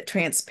scheme that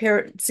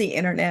Transparency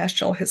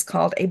International has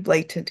called a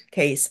blatant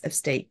case of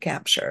state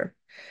capture.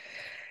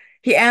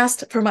 He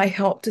asked for my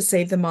help to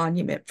save the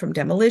monument from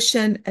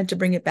demolition and to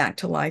bring it back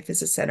to life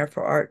as a center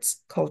for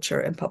arts, culture,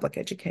 and public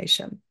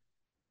education.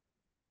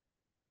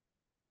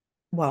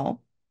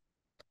 Well,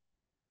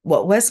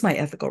 what was my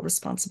ethical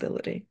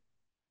responsibility?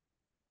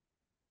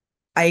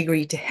 I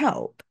agreed to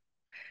help.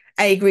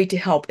 I agreed to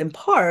help in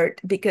part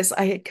because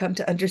I had come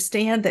to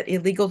understand that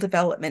illegal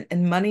development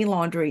and money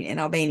laundering in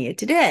Albania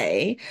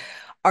today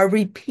are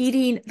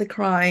repeating the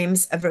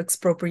crimes of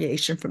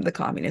expropriation from the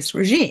communist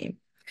regime.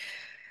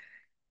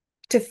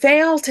 To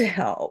fail to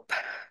help,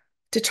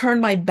 to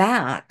turn my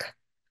back,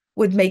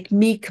 would make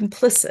me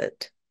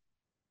complicit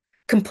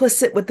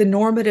with the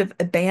normative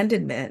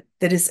abandonment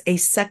that is a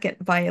second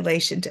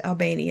violation to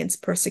Albanians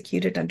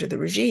persecuted under the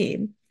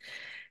regime,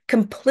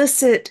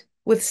 complicit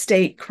with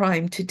state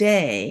crime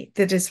today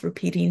that is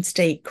repeating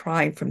state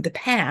crime from the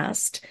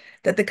past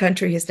that the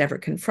country has never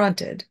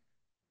confronted.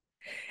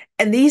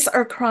 And these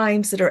are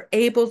crimes that are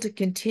able to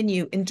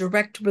continue in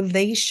direct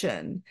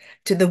relation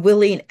to the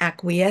willing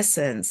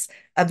acquiescence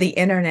of the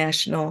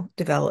international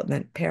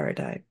development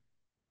paradigm.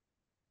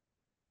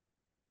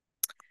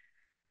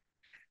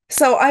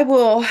 So I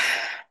will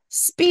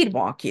speed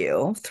walk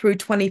you through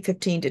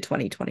 2015 to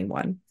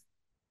 2021.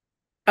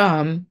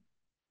 The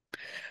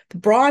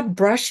broad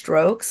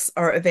brushstrokes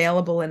are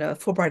available in a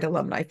Fulbright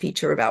alumni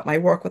feature about my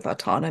work with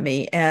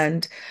autonomy.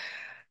 And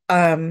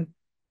I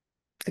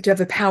do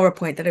have a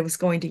PowerPoint that I was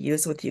going to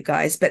use with you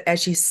guys, but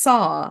as you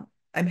saw,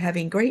 I'm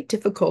having great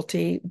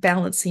difficulty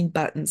balancing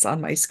buttons on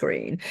my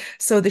screen.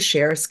 So the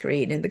share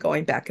screen and the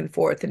going back and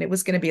forth, and it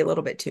was going to be a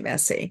little bit too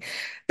messy.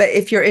 But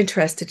if you're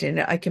interested in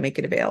it, I can make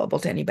it available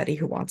to anybody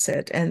who wants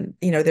it. And,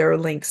 there are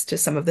links to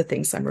some of the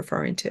things I'm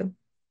referring to.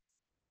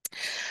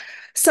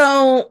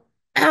 So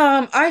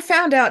I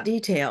found out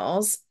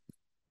details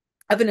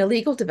of an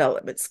illegal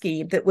development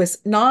scheme that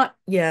was not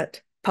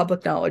yet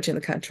public knowledge in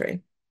the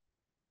country.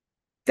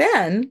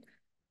 Then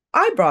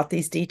I brought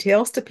these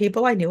details to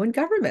people I knew in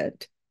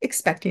government,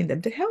 expecting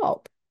them to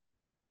help.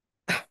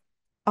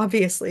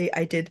 Obviously,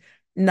 I did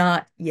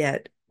not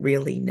yet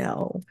really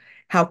know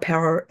how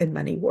power and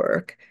money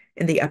work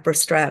in the upper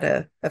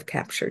strata of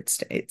captured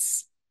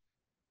states.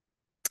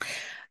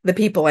 The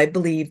people I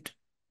believed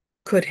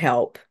could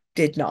help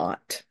did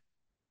not,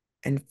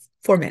 and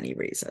for many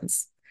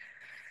reasons.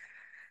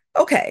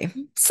 Okay,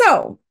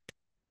 so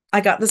I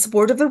got the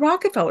support of the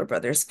Rockefeller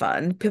Brothers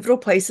Fund, Pivotal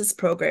Places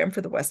Program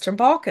for the Western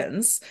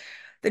Balkans.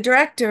 The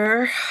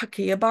director,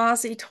 Haki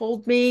Abazi,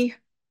 told me,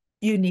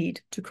 you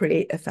need to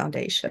create a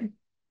foundation.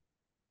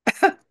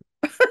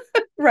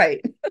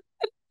 Right.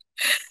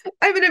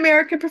 I'm an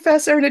American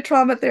professor and a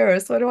trauma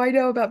theorist. What do I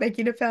know about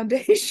making a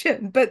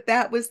foundation? But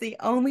that was the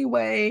only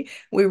way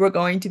we were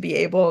going to be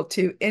able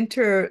to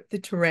enter the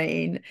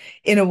terrain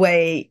in a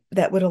way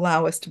that would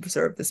allow us to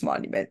preserve this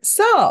monument.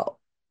 So,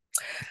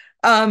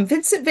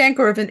 Vincent van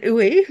Gogh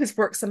Uwe, whose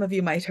work some of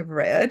you might have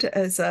read,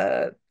 as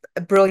a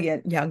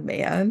brilliant young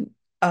man,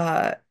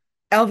 Elvis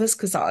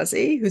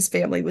Kazazi, whose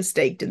family was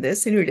staked in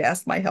this and who'd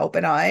asked my help,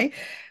 and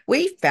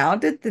we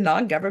founded the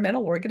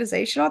non-governmental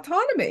organization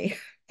Autonomy.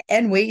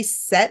 And we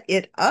set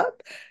it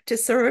up to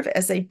serve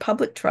as a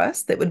public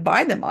trust that would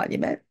buy the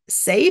monument,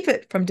 save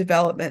it from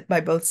development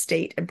by both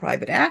state and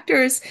private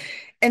actors,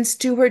 and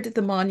steward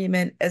the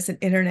monument as an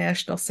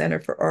international center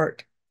for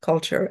art,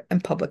 culture,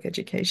 and public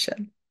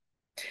education.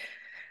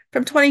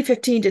 From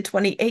 2015 to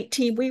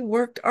 2018, we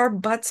worked our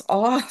butts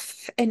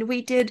off and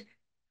we did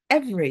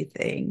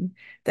everything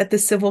that the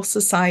civil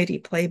society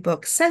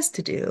playbook says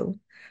to do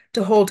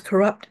to hold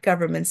corrupt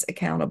governments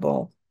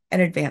accountable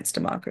and advance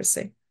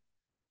democracy.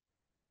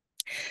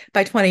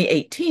 By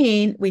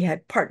 2018, we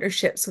had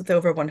partnerships with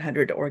over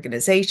 100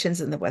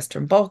 organizations in the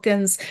Western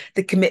Balkans,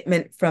 the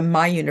commitment from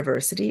my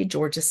university,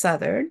 Georgia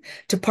Southern,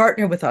 to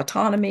partner with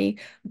Autonomy,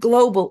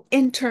 global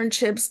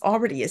internships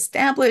already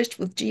established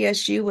with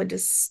GSU, and a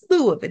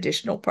slew of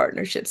additional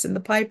partnerships in the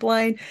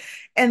pipeline.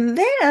 And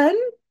then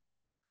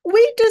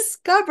we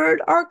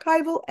discovered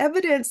archival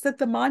evidence that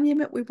the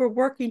monument we were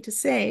working to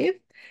save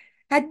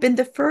had been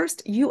the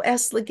first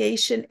U.S.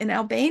 legation in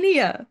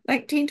Albania,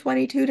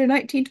 1922 to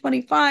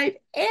 1925,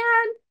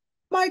 and,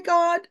 my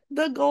God,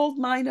 the gold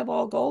mine of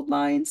all gold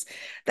mines,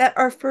 that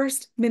our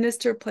first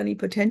minister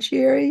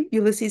plenipotentiary,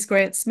 Ulysses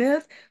Grant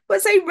Smith,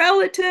 was a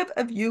relative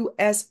of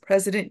U.S.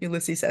 President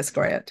Ulysses S.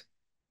 Grant.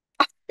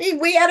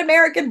 We had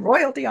American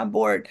royalty on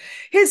board.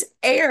 His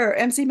heir,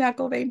 MC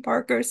McIlvaine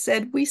Parker,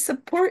 said, "We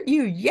support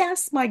you."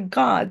 Yes, my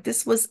God,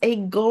 this was a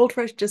gold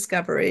rush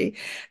discovery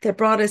that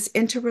brought us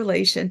into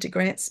relation to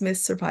Grant Smith's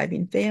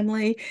surviving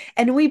family,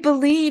 and we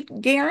believed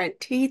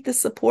guaranteed the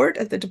support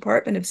of the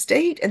Department of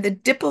State and the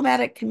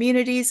diplomatic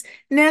communities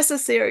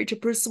necessary to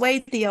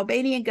persuade the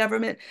Albanian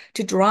government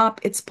to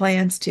drop its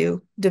plans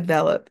to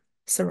develop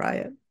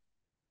Soraya.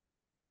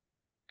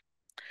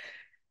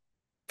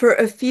 For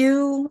a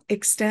few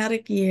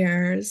ecstatic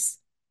years,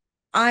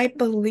 I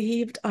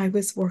believed I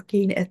was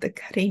working at the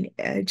cutting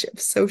edge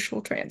of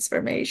social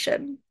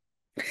transformation,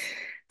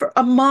 for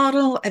a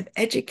model of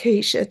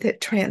education that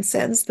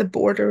transcends the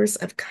borders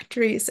of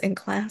countries and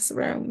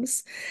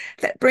classrooms,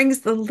 that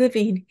brings the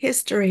living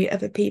history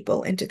of a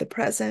people into the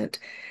present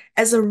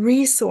as a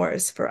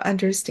resource for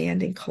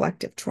understanding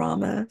collective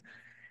trauma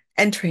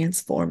and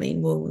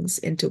transforming wounds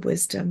into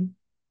wisdom.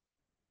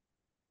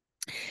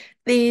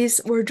 These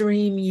were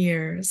dream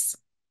years.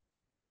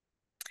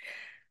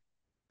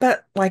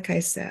 But like I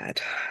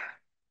said,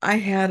 I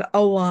had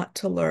a lot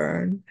to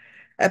learn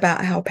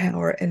about how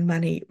power and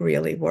money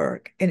really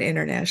work in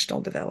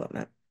international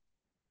development.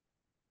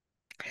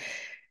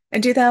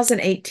 In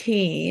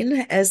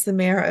 2018, as the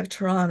mayor of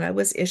Tirana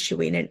was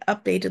issuing an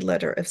updated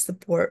letter of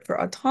support for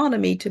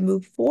Autonomy to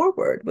move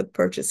forward with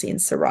purchasing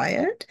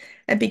Sarayat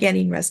and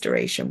beginning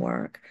restoration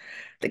work,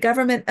 the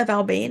government of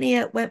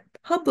Albania went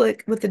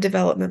public with the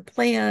development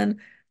plan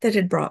that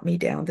had brought me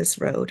down this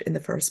road in the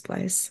first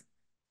place.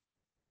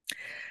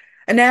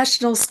 A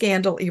national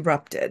scandal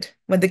erupted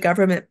when the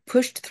government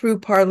pushed through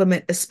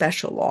Parliament a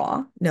special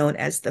law known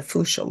as the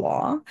Fusha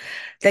Law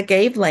that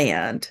gave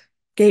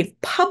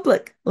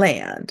public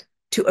land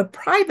to a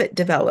private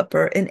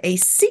developer in a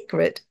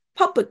secret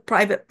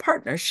public-private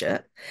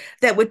partnership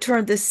that would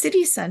turn the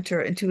city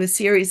center into a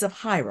series of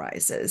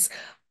high-rises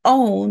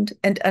owned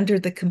and under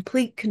the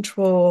complete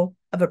control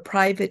of a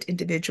private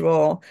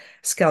individual,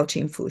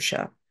 Skelcim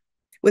Fusha,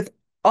 with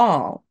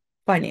all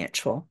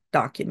financial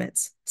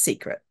documents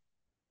secret.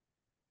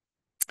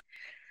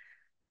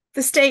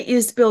 The state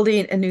used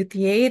building a new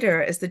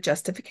theater as the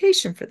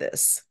justification for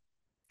this,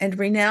 and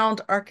renowned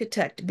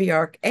architect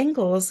Bjarke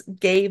Engels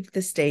gave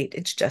the state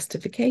its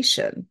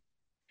justification.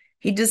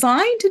 He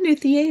designed a new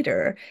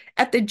theater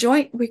at the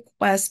joint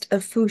request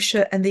of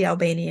Fusha and the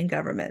Albanian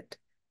government.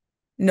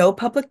 No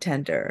public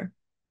tender,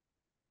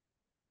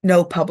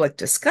 no public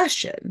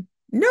discussion,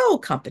 no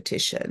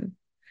competition,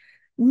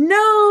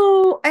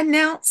 no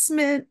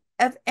announcement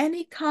of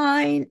any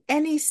kind,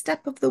 any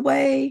step of the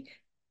way.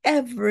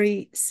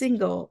 Every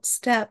single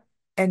step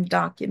and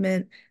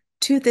document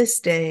to this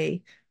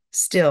day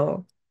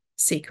still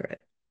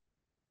secret.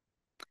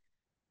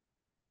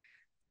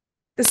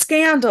 The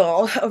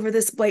scandal over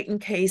this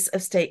blatant case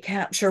of state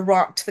capture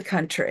rocked the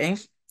country.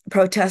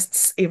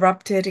 Protests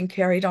erupted and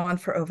carried on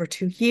for over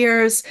 2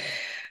 years.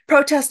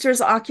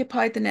 Protesters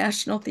occupied the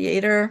National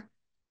Theater.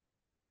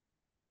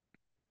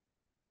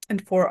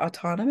 And for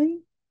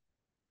Autonomy,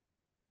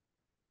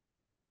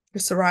 for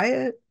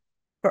Soraya,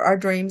 for our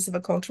dreams of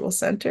a cultural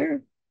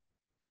center?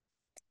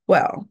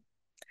 Well,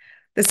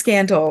 the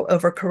scandal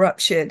over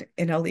corruption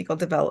and illegal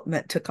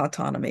development took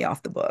Autonomy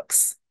off the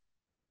books.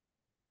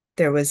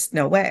 There was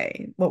no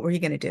way. What were you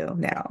going to do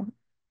now?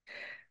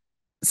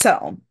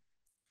 So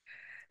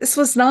This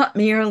was not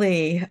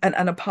merely an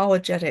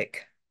unapologetic.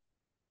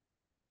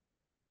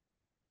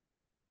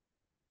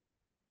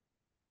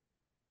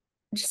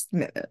 Just a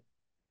minute.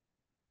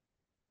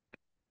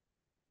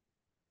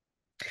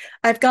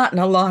 I've gotten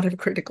a lot of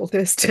critical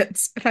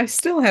distance, but I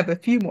still have a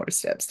few more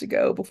steps to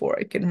go before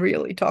I can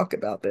really talk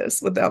about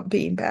this without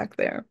being back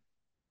there.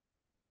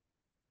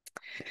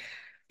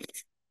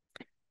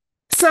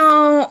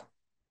 So,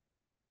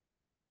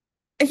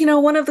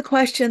 one of the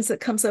questions that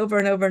comes over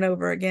and over and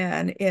over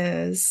again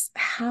is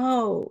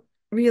how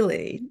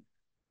really,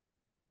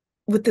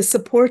 with the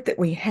support that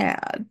we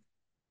had,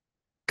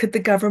 could the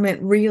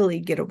government really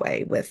get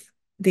away with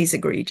these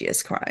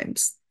egregious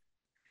crimes?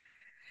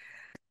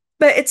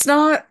 But it's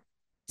not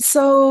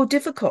so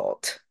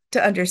difficult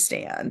to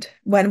understand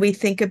when we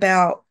think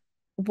about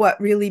what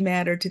really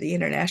mattered to the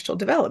international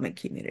development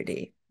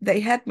community. They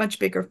had much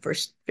bigger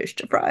fish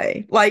to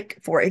fry, like,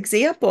 for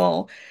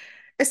example,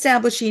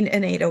 establishing a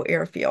NATO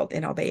airfield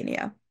in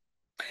Albania,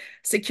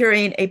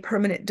 securing a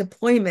permanent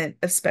deployment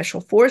of special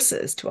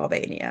forces to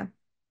Albania,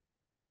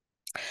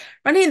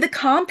 running the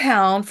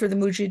compound for the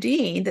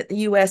Mujahideen that the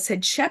U.S.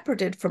 had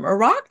shepherded from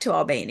Iraq to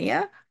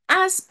Albania,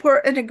 as per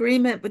an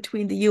agreement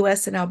between the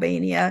U.S. and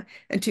Albania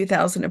in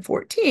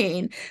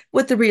 2014,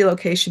 with the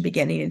relocation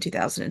beginning in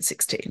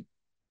 2016.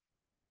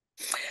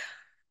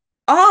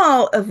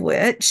 All of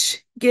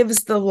which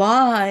gives the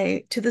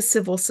lie to the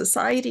civil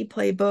society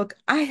playbook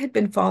I had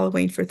been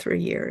following for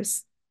 3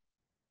 years.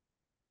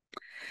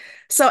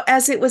 So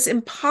as it was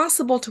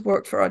impossible to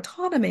work for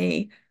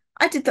autonomy,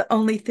 I did the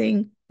only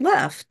thing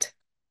left.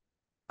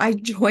 I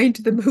joined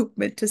the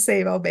movement to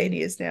save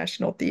Albania's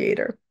national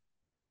theater,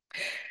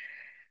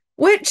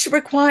 which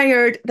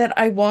required that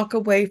I walk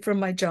away from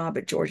my job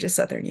at Georgia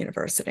Southern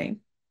University.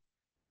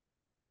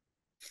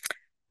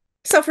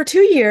 So for 2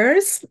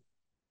 years,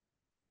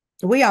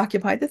 we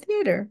occupied the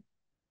theater.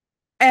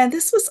 And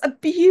this was a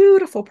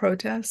beautiful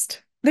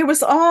protest. There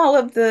was all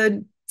of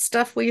the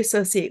stuff we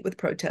associate with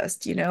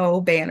protest,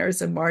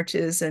 banners and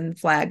marches and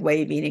flag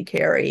waving and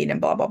carrying and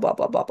blah, blah, blah,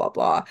 blah, blah, blah,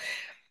 blah.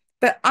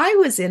 But I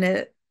was in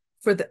it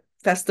for the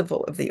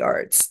Festival of the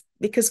Arts,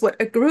 because what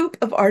a group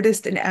of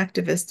artists and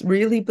activists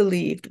really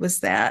believed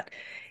was that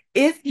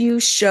if you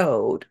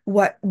showed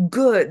what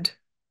good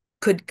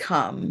could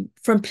come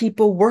from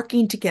people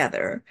working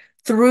together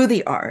through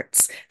the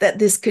arts, that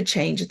this could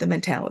change the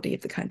mentality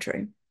of the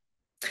country.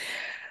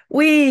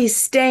 We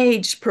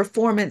staged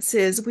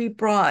performances. We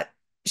brought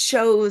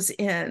shows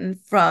in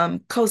from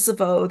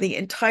Kosovo, the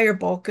entire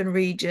Balkan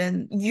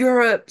region,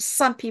 Europe,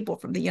 some people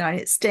from the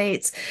United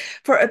States.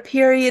 For a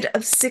period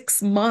of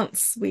 6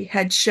 months, we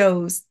had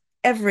shows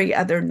every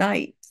other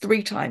night,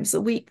 3 times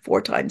a week,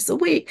 4 times a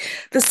week.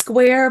 The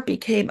square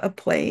became a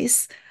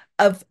place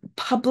of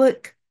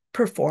public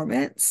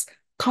performance,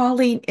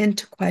 calling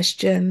into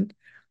question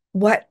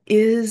what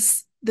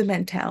is the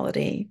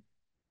mentality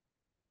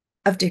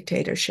of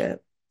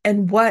dictatorship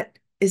and what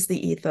is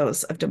the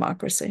ethos of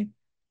democracy.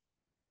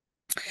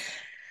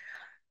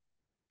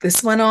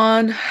 This went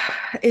on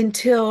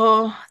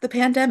until the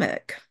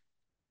pandemic.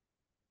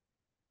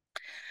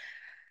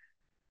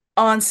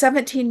 On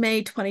 17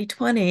 May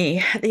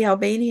 2020, the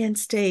Albanian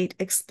state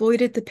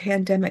exploited the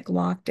pandemic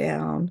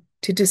lockdown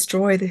to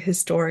destroy the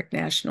historic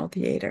National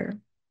Theater.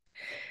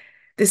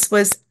 This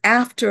was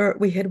after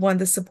we had won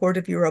the support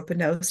of Europa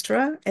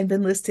Nostra and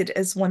been listed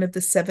as one of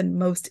the 7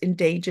 most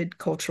endangered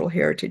cultural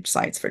heritage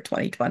sites for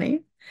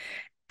 2020.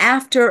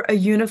 After a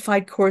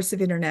unified course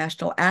of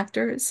international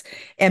actors,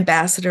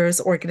 ambassadors,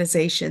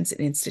 organizations,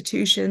 and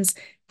institutions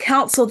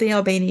counseled the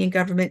Albanian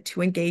government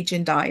to engage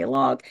in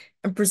dialogue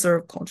and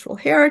preserve cultural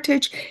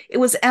heritage. It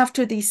was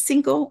after the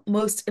single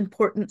most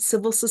important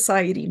civil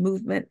society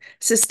movement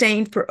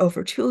sustained for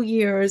over 2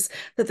 years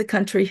that the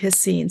country has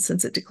seen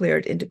since it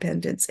declared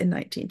independence in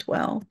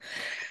 1912.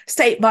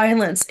 State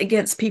violence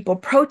against people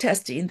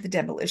protesting the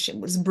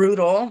demolition was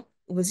brutal,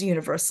 was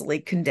universally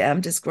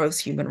condemned as gross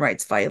human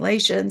rights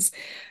violations.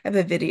 I have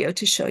a video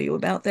to show you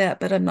about that,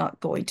 but I'm not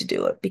going to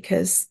do it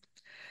because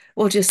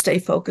we'll just stay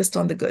focused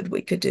on the good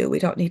we could do. We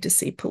don't need to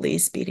see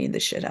police beating the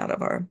shit out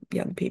of our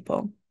young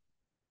people.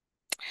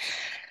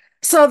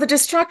 So the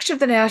destruction of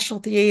the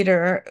National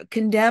Theater,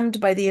 condemned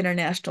by the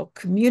international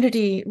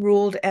community,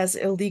 ruled as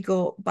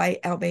illegal by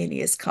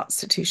Albania's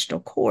constitutional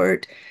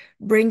court,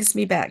 brings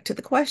me back to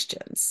the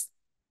questions.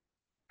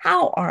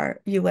 How are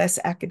U.S.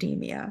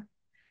 academia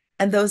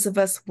and those of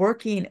us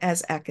working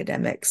as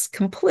academics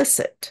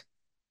complicit,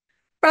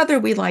 whether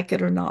we like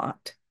it or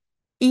not,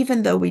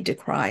 even though we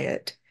decry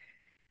it,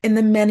 in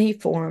the many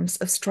forms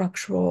of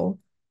structural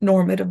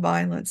normative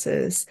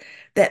violences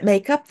that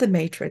make up the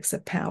matrix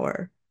of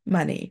power,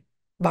 money,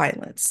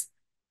 violence,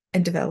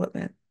 and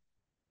development?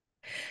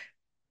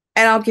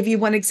 And I'll give you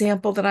one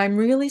example that I'm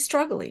really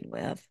struggling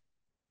with.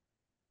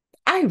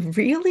 I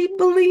really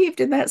believed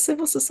in that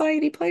civil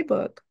society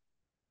playbook.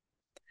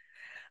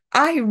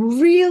 I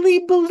really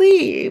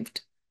believed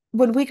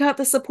when we got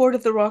the support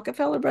of the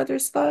Rockefeller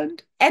Brothers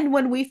Fund, and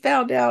when we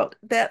found out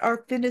that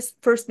our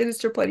first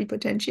minister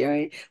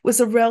plenipotentiary was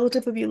a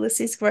relative of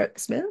Ulysses Grant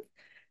Smith,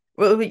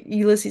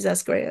 Ulysses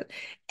S. Grant.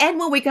 And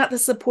when we got the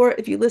support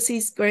of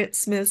Ulysses Grant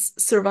Smith's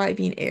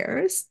surviving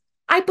heirs,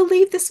 I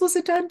believe this was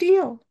a done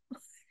deal.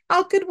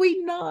 How could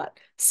we not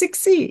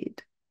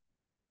succeed?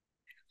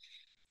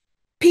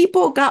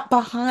 People got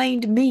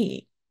behind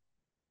me.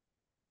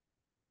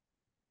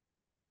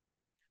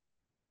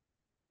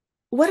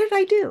 What did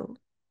I do?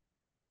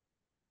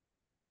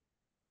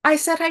 I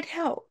said I'd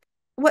help.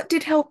 What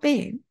did help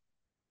mean?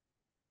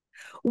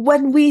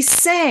 When we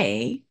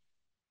say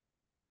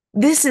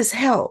this is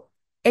help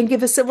and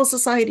give a civil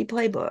society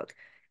playbook,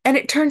 and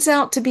it turns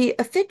out to be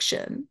a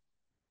fiction,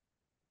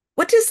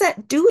 what does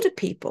that do to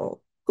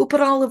people who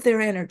put all of their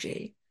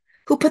energy,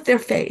 who put their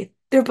faith,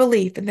 their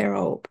belief, and their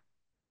hope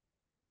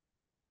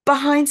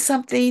behind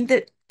something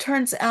that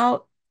turns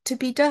out to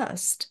be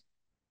dust?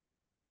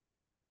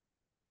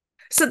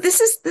 So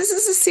this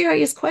is a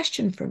serious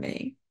question for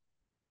me.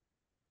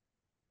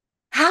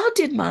 How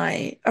did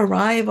my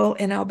arrival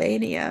in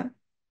Albania,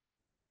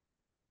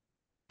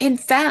 in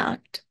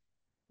fact,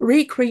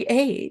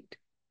 recreate,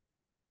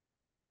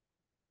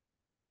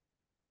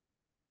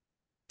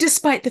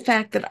 despite the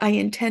fact that I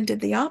intended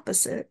the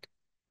opposite,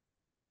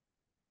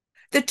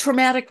 the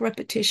traumatic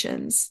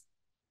repetitions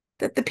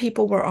that the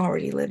people were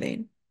already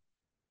living?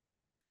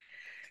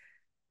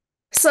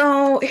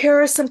 So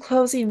here are some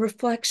closing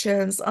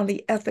reflections on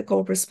the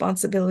ethical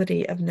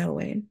responsibility of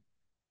knowing.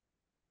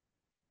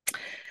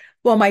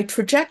 Well, my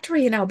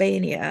trajectory in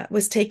Albania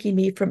was taking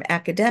me from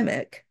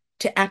academic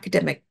to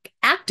academic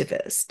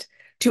activist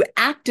to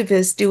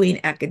activist doing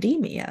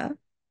academia.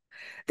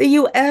 The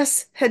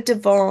US had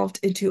devolved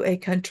into a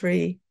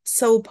country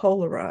so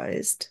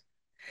polarized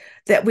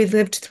that we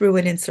lived through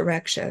an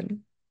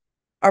insurrection,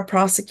 are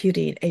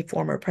prosecuting a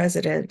former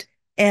president,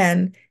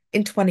 and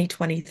in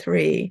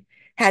 2023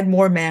 had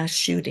more mass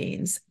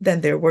shootings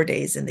than there were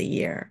days in the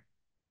year.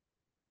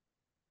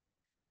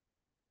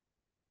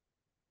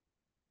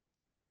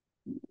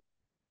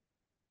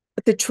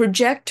 The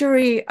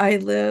trajectory I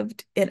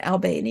lived in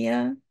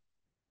Albania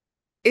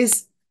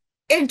is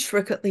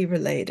intricately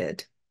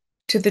related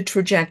to the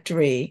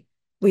trajectory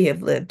we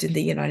have lived in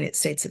the United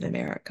States of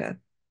America.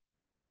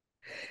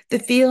 The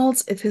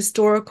fields of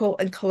historical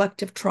and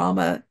collective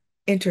trauma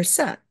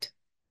intersect,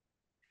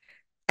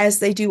 as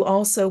they do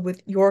also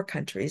with your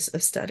countries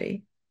of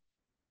study.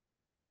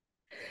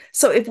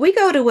 So if we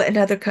go to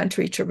another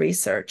country to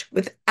research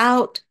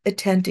without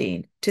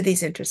attending to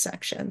these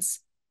intersections,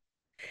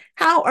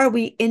 how are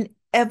we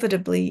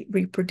inevitably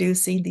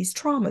reproducing these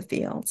trauma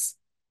fields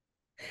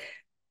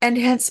and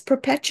hence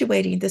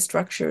perpetuating the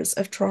structures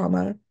of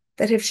trauma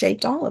that have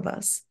shaped all of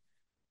us?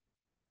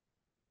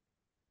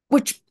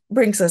 Which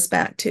brings us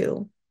back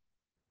to,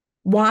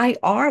 why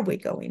are we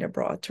going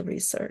abroad to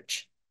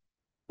research?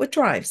 What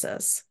drives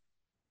us?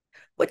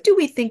 What do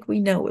we think we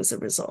know as a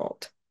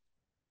result?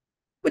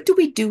 What do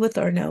we do with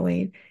our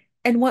knowing?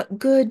 And what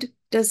good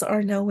does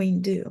our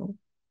knowing do?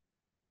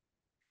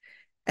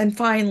 And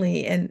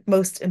finally, and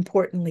most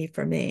importantly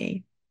for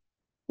me,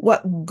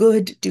 what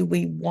good do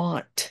we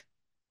want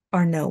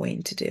our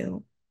knowing to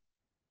do?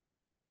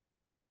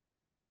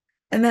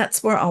 And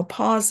that's where I'll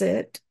pause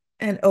it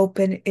and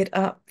open it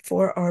up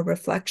for our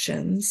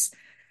reflections.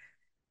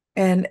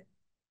 And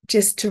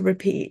just to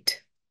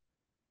repeat,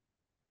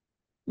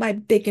 my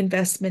big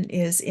investment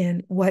is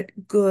in what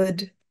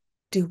good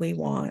do we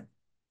want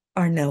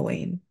our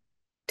knowing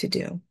to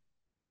do?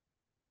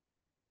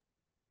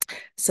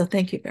 So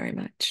thank you very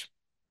much.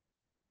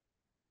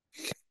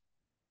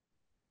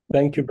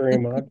 Thank you very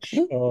much.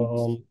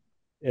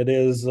 It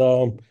is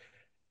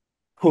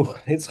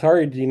it's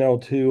hard,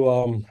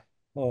 to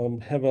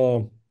have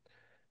a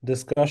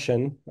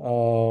discussion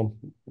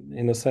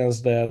in a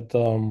sense that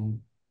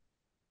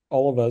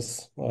all of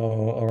us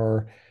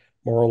are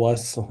more or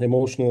less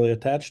emotionally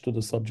attached to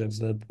the subjects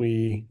that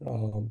we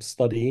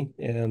study.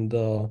 And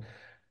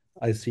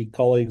I see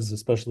colleagues,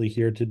 especially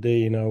here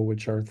today,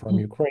 which are from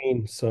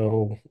Ukraine.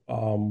 So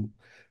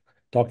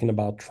talking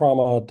about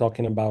trauma,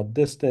 talking about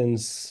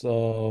distance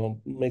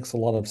makes a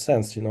lot of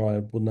sense. I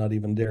would not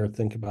even dare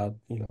think about,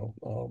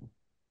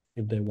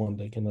 if they want,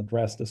 they can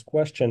address this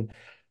question.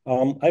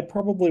 I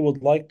probably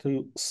would like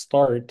to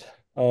start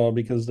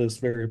because this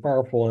very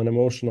powerful and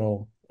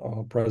emotional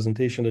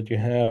presentation that you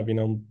have,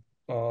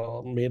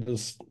 made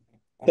us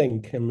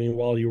think. I mean,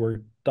 while you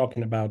were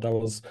talking about, I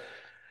was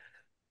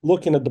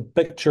looking at the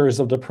pictures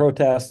of the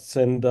protests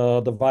and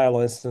the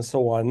violence and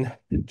so on,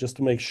 just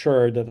to make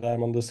sure that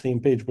I'm on the same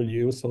page with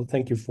you. So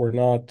thank you for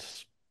not,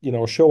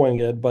 showing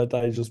it, but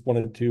I just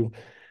wanted to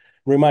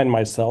remind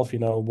myself,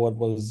 what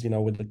was,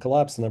 with the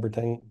collapse and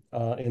everything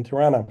in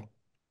Tirana.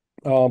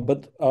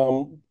 But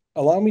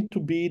allow me to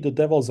be the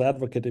devil's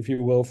advocate, if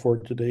you will, for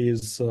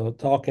today's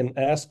talk and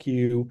ask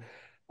you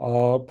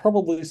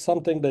probably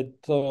something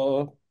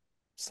that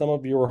some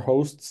of your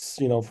hosts,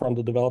 from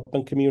the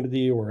development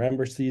community or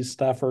embassies,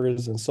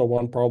 staffers, and so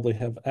on, probably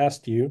have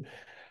asked you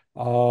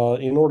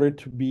in order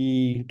to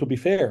be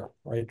fair,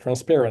 right,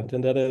 transparent,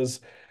 and that is,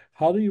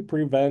 how do you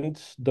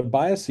prevent the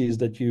biases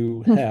that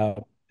you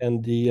have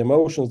and the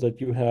emotions that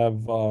you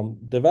have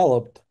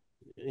developed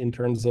in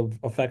terms of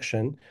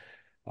affection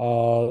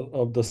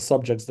of the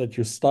subjects that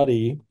you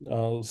study,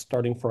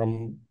 starting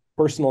from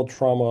personal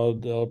trauma,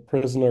 the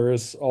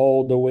prisoners,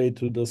 all the way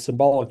to the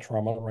symbolic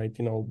trauma, right?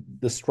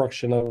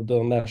 Destruction of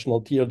the National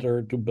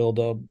Theater to build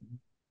up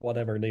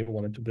whatever they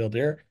wanted to build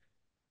there,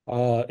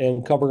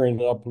 and covering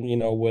it up,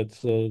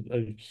 with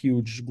a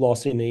huge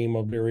glossy name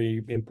of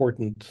very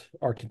important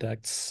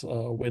architects,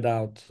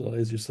 without,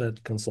 as you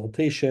said,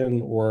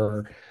 consultation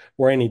or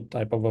any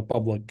type of a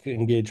public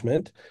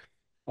engagement.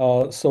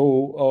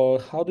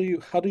 So how do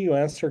you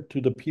answer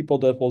to the people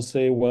that will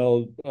say,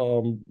 well,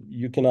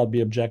 you cannot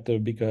be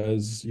objective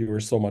because you are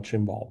so much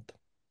involved?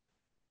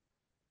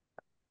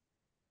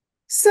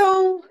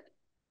 So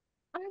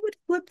I would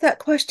flip that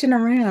question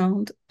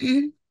around.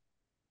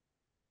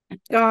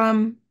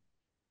 Um,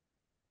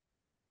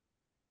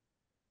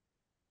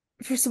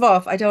 First of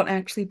all, I don't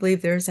actually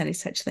believe there's any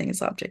such thing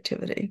as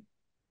objectivity.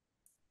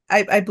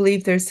 I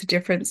believe there's a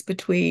difference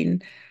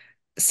between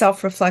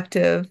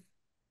self-reflective,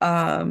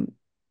 um,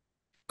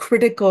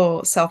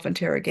 critical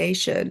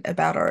self-interrogation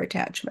about our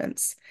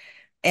attachments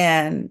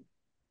and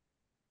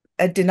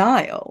a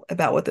denial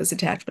about what those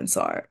attachments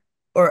are,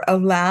 or a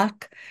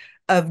lack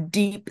of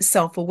deep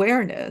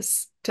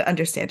self-awareness to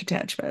understand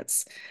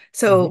attachments.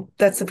 So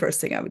that's the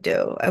first thing I would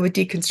do. I would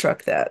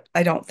deconstruct that.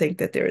 I don't think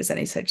that there is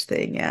any such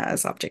thing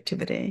as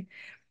objectivity.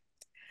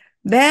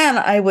 Then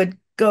I would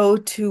go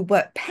to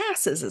what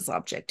passes as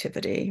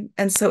objectivity.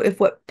 And so if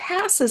what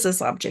passes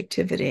as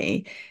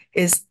objectivity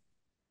is,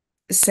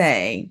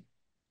 say,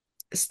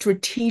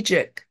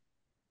 strategic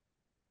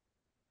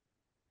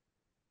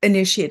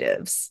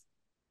initiatives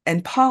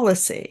and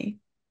policy,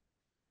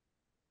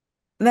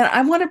 then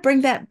I want to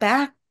bring that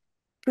back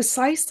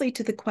precisely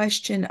to the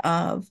question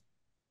of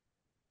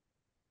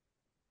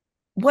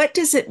what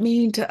does it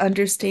mean to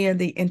understand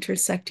the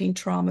intersecting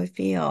trauma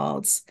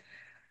fields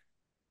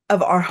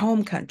of our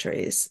home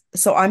countries?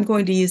 So I'm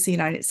going to use the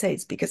United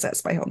States because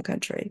that's my home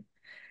country,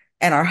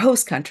 and our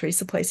host countries,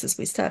 the places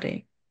we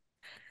study.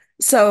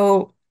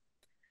 So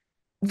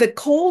the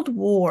Cold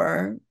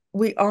War,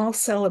 we all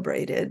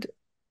celebrated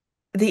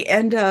the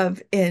end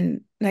of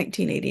in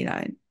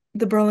 1989.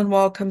 The Berlin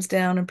Wall comes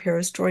down and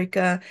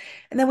perestroika.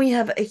 And then we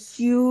have a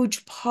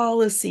huge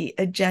policy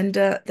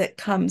agenda that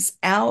comes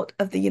out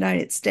of the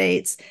United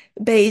States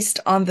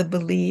based on the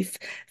belief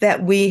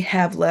that we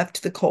have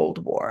left the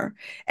Cold War.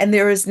 And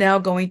there is now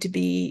going to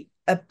be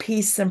a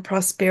peace and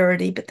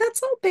prosperity, but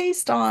that's all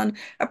based on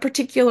a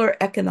particular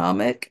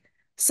economic,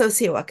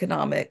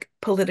 socioeconomic,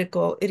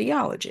 political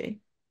ideology.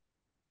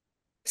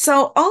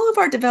 So all of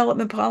our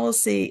development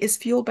policy is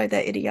fueled by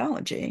that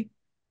ideology.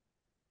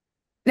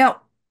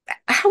 Now,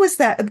 how is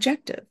that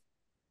objective?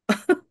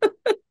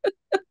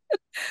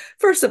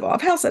 First of all,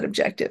 how's that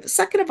objective?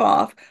 Second of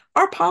all,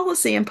 our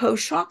policy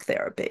imposed shock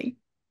therapy.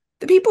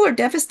 The people are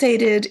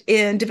devastated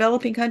in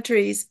developing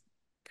countries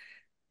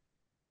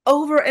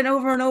over and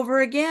over and over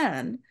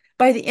again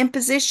by the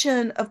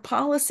imposition of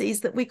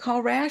policies that we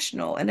call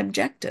rational and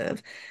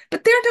objective.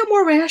 But they're no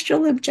more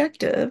rational and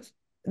objective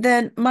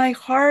than my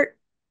heart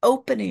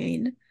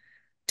opening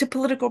to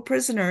political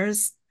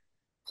prisoners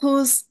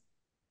whose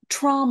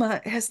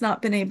trauma has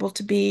not been able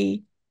to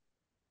be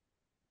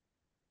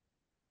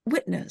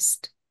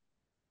witnessed.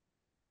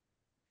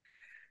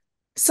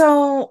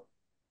 So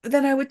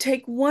then I would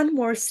take one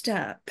more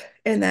step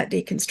in that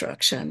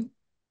deconstruction,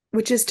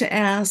 which is to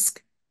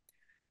ask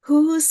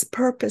whose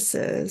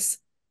purposes,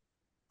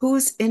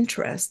 whose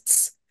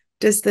interests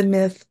does the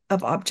myth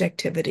of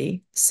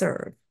objectivity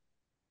serve?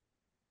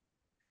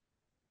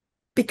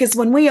 Because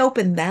when we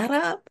open that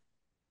up,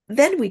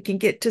 then we can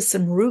get to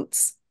some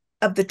roots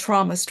of the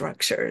trauma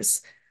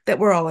structures that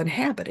we're all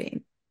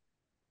inhabiting.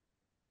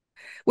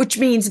 Which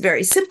means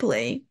very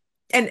simply,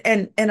 and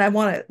I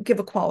want to give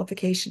a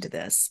qualification to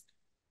this.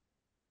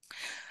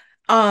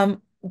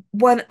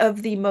 One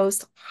of the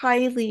most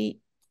highly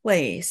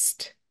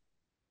placed,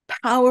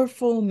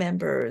 powerful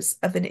members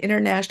of an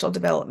international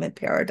development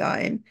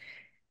paradigm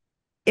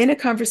in a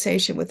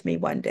conversation with me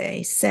one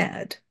day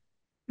said,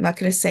 I'm not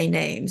going to say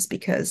names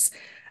because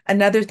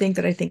another thing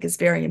that I think is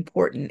very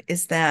important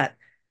is that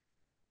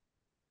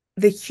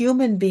the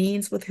human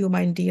beings with whom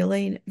I'm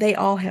dealing, they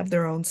all have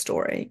their own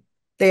story.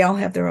 They all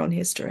have their own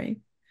history.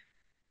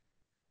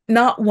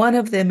 Not one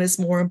of them is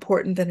more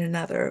important than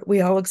another.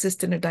 We all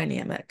exist in a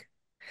dynamic.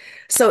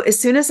 So as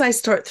soon as I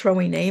start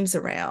throwing names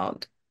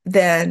around,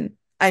 then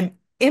I'm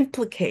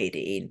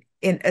implicating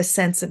in a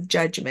sense of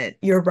judgment.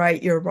 You're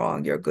right, you're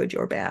wrong, you're good,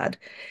 you're bad.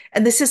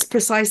 And this is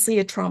precisely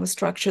a trauma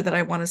structure that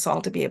I want us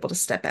all to be able to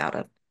step out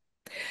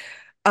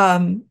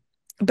of.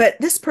 But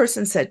this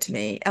person said to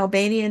me,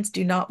 Albanians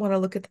do not want to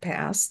look at the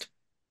past.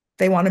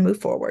 They want to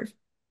move forward.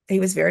 He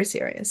was very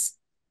serious.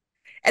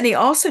 And he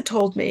also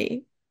told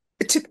me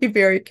to be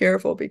very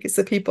careful because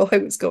the people I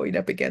was going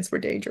up against were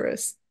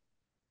dangerous.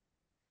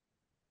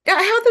 Now,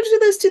 how do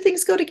those two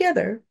things go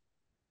together?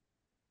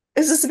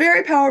 This is a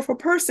very powerful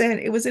person.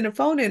 It was in a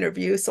phone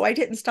interview, so I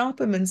didn't stop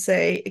him and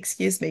say,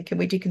 excuse me, can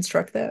we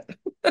deconstruct that?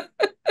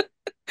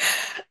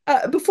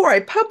 Before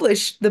I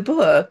publish the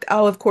book,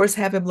 I'll of course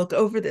have him look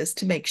over this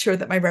to make sure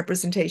that my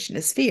representation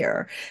is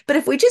fair. But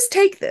if we just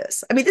take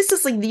this, I mean, this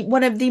is like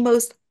one of the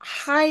most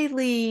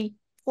highly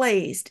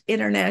placed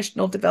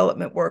international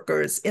development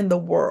workers in the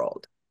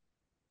world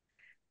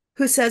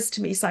who says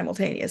to me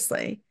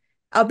simultaneously,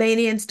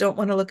 Albanians don't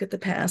want to look at the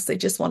past, they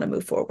just want to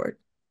move forward.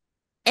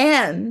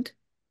 And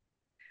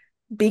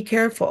be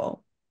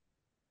careful.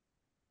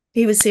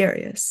 He was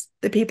serious.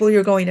 The people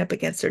you're going up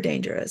against are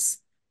dangerous.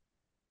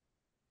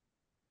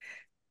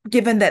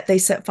 Given that they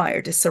set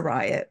fire to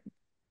Soraya,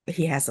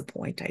 he has a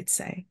point, I'd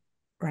say.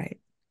 Right.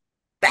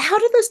 But how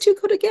do those two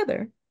go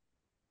together?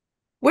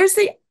 Where's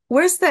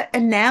the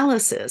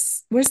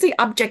analysis? Where's the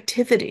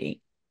objectivity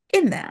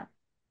in that?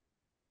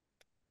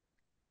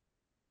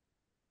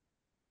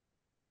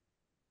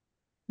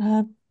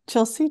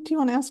 Chelsea, do you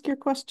want to ask your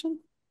question?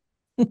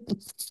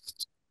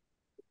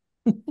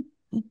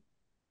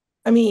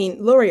 I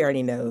mean, Lori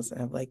already knows. I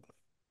have like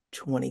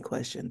 20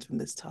 questions from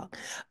this talk.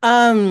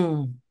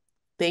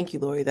 Thank you,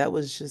 Lori. That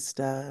was just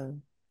that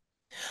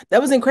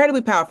was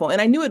incredibly powerful. And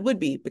I knew it would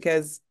be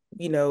because,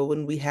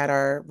 when we had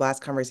our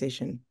last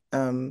conversation,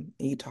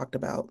 you talked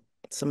about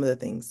some of the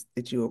things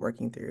that you were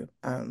working through.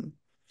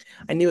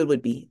 I knew it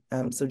would be.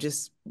 So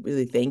just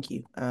really thank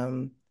you.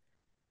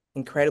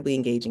 Incredibly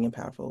engaging and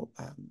powerful.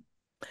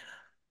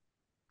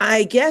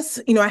 I guess,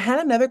 I had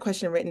another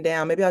question written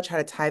down. Maybe I'll try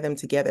to tie them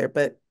together,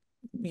 but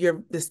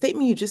the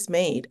statement you just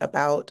made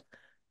about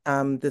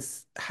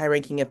this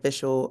high-ranking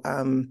official,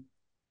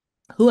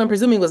 who I'm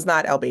presuming was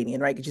not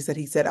Albanian, right? Because you said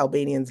he said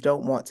Albanians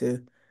don't want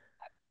to.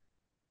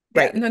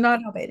 Right. Yeah, no,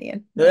 not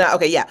Albanian. No, not,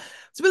 okay, yeah.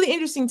 It's a really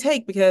interesting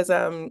take because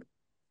and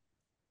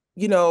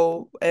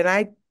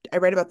I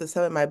read about this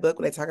some in my book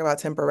when I talk about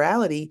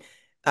temporality,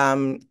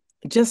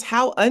 just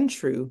how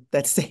untrue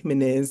that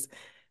statement is.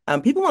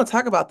 People want to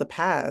talk about the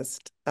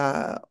past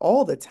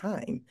all the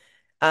time.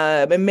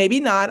 And maybe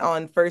not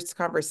on first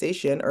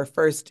conversation or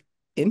first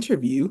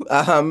interview.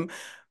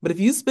 But if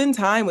you spend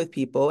time with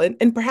people,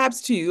 and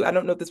perhaps too, I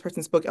don't know if this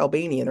person spoke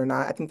Albanian or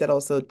not. I think that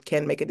also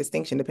can make a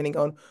distinction depending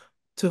on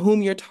to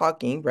whom you're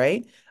talking,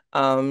 right?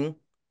 But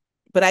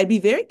I'd be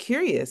very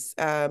curious.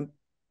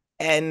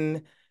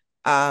 And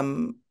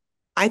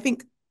I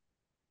think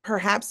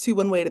perhaps too,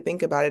 one way to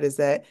think about it is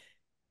that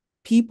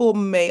people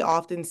may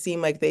often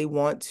seem like they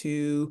want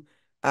to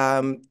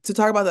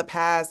talk about the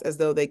past as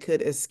though they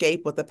could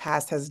escape what the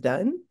past has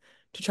done,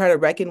 to try to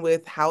reckon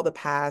with how the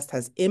past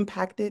has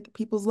impacted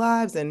people's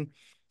lives. And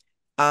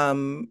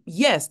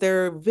yes,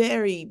 there are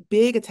very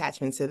big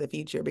attachments to the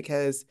future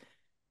because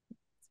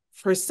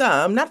for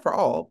some, not for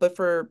all, but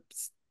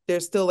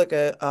there's still like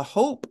a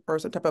hope or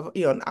some type of,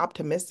 an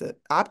optimism.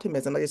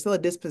 Like there's still a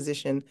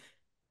disposition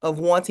of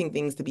wanting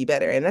things to be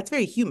better. And that's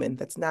very human.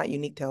 That's not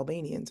unique to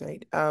Albanians,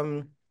 right?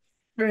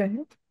 Right.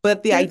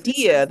 But the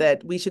idea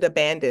that we should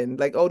abandon,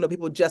 like, oh no,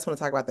 people just want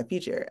to talk about the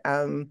future.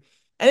 And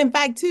in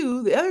fact,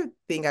 too, the other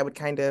thing I would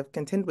kind of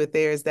contend with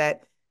there is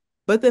that,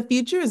 but the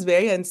future is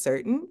very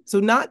uncertain. So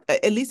not,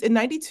 at least in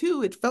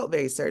 92, it felt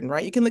very certain,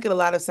 right? You can look at a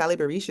lot of Sally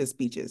Berisha's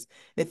speeches.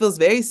 It feels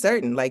very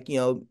certain, like,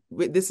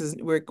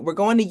 we're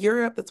going to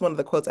Europe. That's one of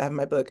the quotes I have in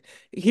my book.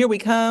 Here we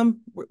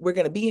come. We're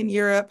going to be in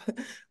Europe.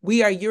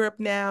 We are Europe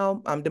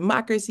now.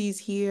 Democracy's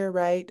here,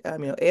 right?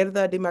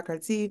 Erda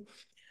democracy.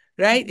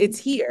 Right? It's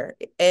here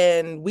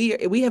and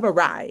we have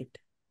arrived.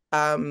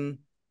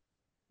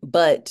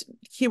 But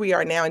here we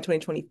are now in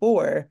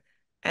 2024,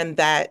 and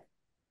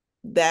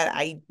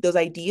those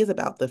ideas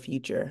about the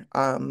future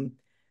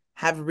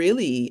have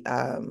really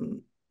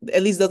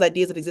at least those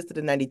ideas that existed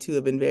in 92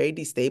 have been very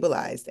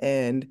destabilized.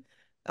 And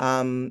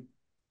I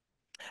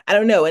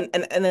don't know. And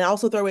then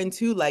also throw in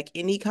too, like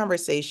any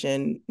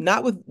conversation,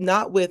 not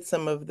with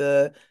some of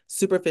the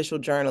superficial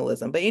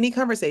journalism, but any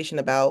conversation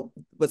about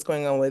what's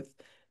going on with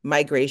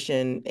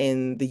migration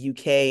in the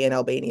UK and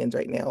Albanians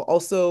right now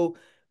also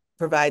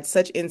provides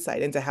such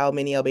insight into how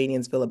many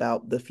Albanians feel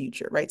about the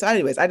future, right? So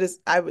anyways, I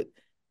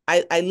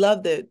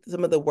love that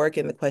some of the work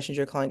and the questions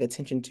you're calling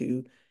attention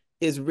to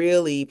is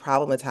really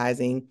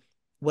problematizing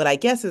what I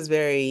guess is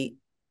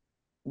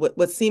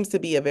what seems to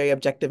be a very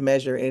objective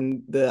measure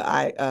in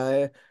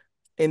the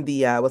in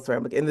the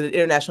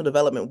international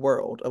development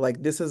world of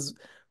like, this is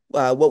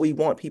what we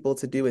want people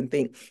to do and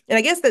think. And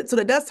I guess that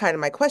does tie to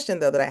my question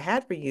though that I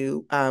had for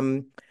you,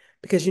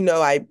 because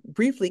I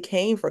briefly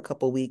came for a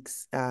couple of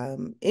weeks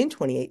in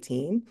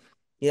 2018.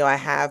 I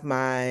have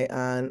my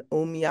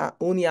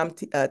Uniam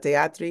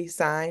Teatri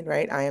sign,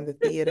 right? I am the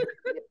theater.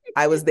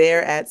 I was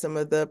there at some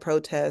of the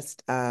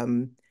protests,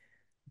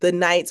 the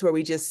nights where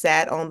we just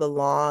sat on the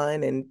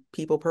lawn and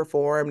people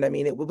performed. I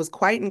mean, it was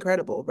quite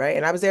incredible, right?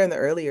 And I was there in the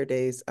earlier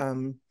days.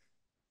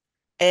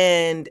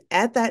 And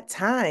at that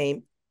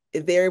time,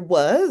 there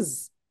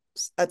was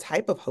a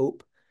type of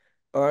hope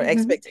or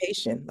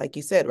expectation, like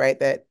you said, right?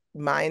 That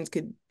minds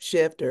could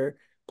shift or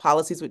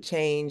policies would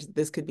change.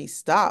 This could be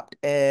stopped.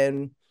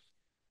 And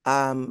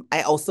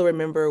I also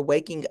remember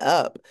waking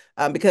up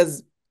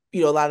because,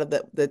 a lot of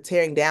the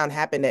tearing down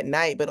happened at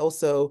night, but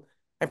also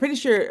I'm pretty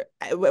sure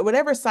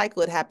whatever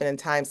cycle it happened in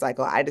time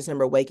cycle, I just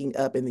remember waking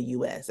up in the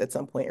US at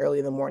some point early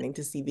in the morning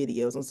to see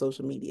videos on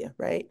social media,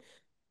 right?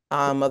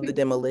 Of the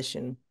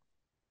demolition.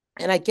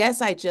 And I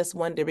guess I just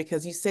wonder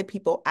because you said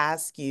people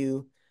ask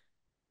you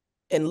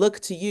and look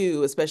to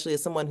you, especially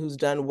as someone who's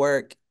done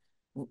work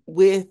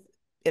with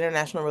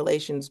international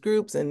relations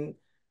groups and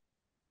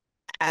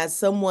as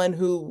someone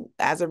who,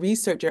 as a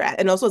researcher,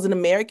 and also as an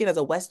American, as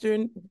a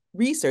Western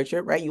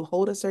researcher, right? You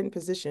hold a certain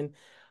position.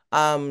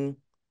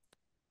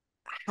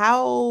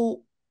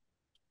 How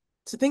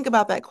to think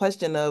about that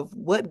question of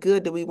what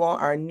good do we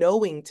want our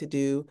knowing to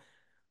do,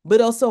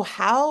 but also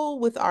how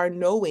with our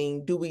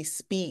knowing do we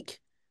speak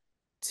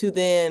to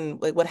then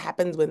like what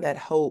happens when that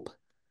hope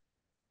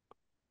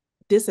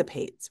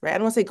dissipates, right? I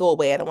don't want to say go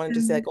away. I don't want to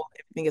just say like, oh,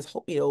 everything is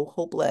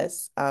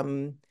hopeless.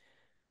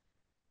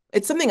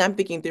 It's something I'm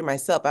thinking through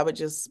myself. I would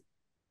just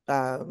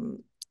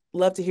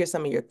love to hear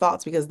some of your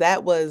thoughts because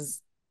that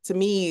was to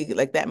me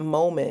like that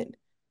moment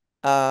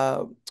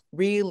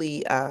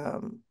really I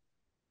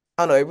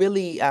don't know, it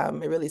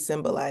really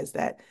symbolized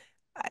that.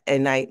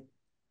 And I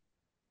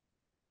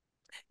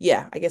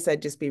guess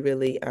I'd just be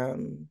really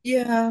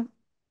Yeah,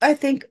 I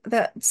think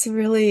that's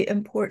really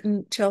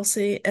important,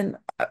 Chelsea. And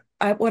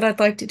what I'd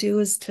like to do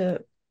is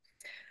to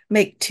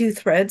make two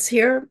threads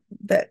here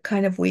that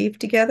kind of weave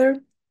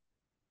together.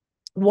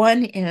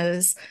 One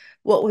is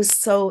what was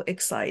so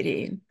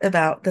exciting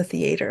about the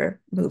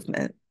theater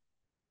movement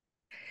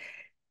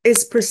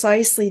is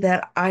precisely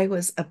that I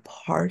was a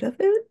part of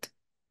it,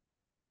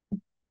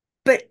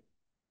 but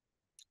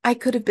I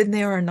could have been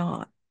there or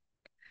not.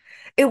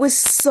 It was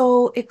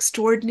so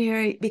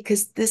extraordinary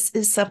because this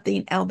is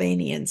something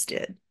Albanians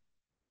did.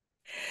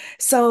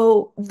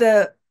 So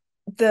the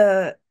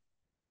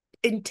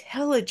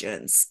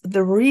intelligence,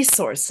 the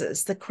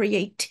resources, the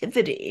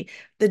creativity,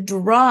 the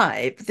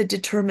drive, the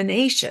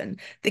determination,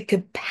 the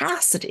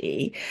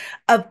capacity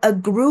of a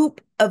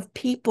group of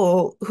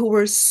people who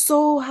were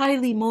so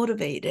highly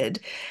motivated,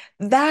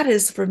 that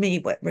is for me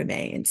what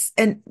remains.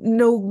 And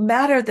no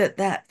matter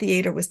that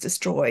theater was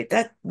destroyed,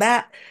 that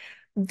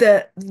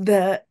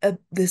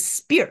the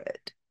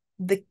spirit,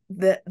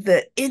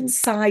 the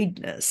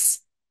insideness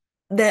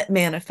that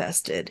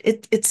manifested.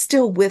 It's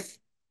still with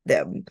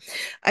them.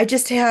 I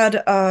just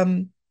had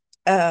I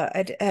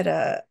had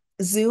a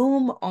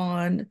Zoom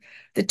on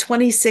the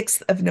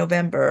 26th of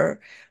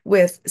November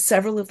with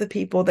several of the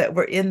people that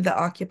were in the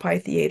Occupy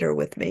Theater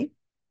with me,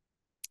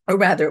 or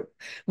rather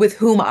with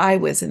whom I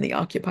was in the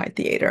Occupy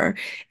Theater.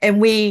 And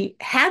we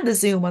had the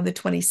Zoom on the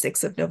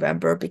 26th of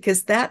November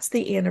because that's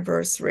the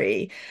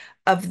anniversary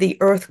of the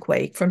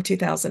earthquake from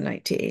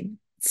 2019.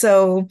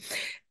 So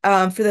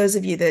for those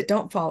of you that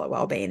don't follow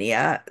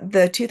Albania,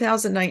 the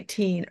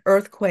 2019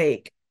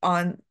 earthquake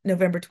on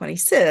November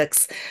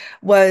 26th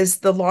was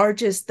the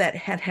largest that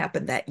had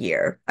happened that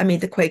year. I mean,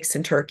 the quakes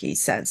in Turkey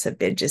since have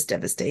been just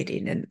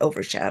devastating and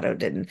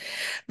overshadowed,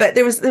 but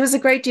there was a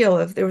great deal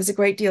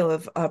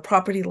of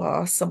property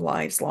loss, some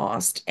lives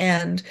lost,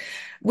 and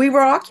we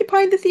were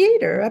occupying the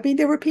theater. I mean,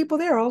 there were people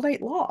there all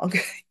night long.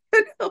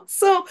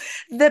 So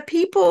the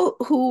people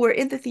who were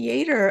in the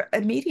theater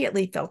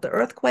immediately felt the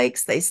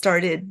earthquakes. They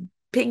started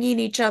pinging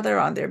each other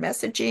on their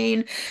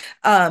messaging.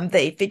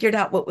 They figured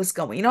out what was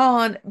going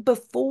on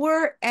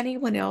before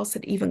anyone else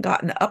had even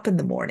gotten up in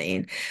the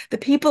morning. The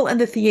people in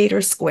the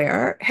theater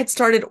square had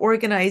started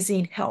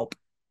organizing help.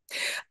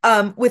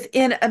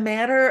 Within a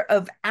matter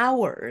of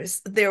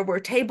hours, there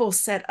were tables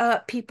set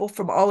up. People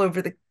from all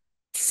over the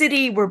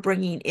city were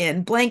bringing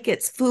in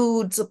blankets,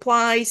 food,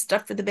 supplies,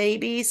 stuff for the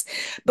babies.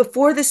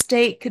 Before the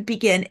state could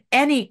begin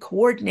any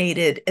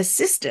coordinated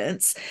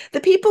assistance, the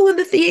people in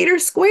the theater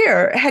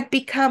square had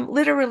become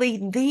literally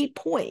the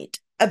point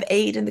of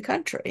aid in the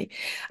country.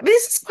 I mean,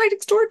 this is quite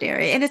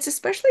extraordinary. And it's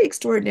especially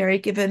extraordinary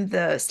given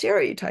the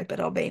stereotype at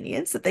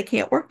Albanians that they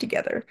can't work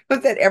together,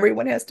 that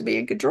everyone has to be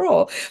in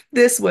control.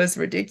 This was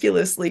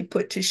ridiculously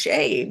put to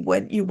shame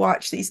when you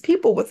watch these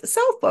people with the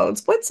cell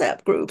phones,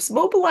 WhatsApp groups,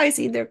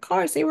 mobilizing their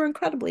cars. They were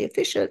incredibly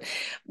efficient.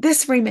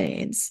 This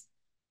remains.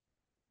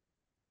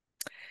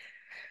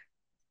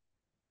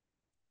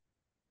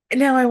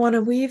 Now I want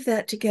to weave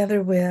that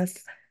together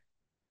with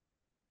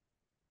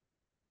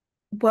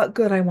what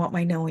good I want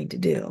my knowing to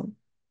do.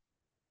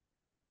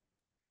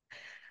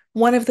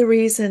 One of the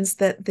reasons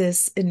that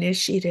this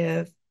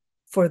initiative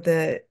for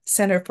the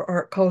Center for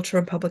Art, Culture,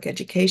 and Public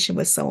Education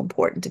was so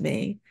important to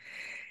me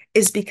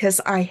is because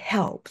I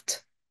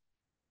helped.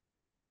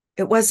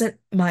 It wasn't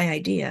my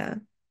idea.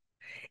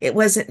 It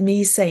wasn't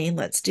me saying,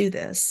 let's do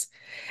this.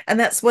 And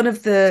that's one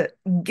of the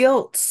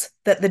guilts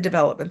that the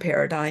development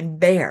paradigm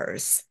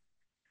bears.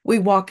 We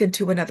walk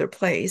into another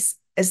place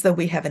as though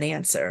we have an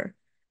answer.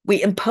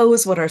 We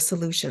impose what our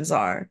solutions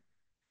are.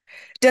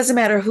 Doesn't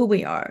matter who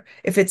we are,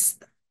 if it's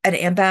an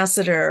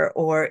ambassador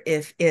or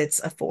if it's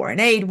a foreign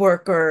aid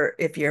worker,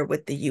 if you're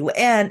with the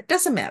UN, it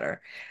doesn't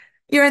matter.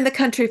 You're in the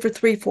country for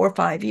 3, 4,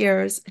 5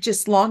 years,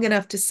 just long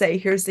enough to say,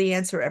 here's the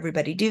answer,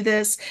 everybody do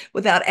this,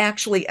 without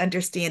actually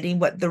understanding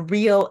what the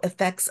real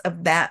effects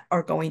of that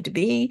are going to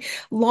be,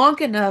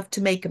 long enough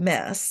to make a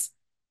mess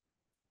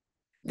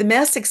The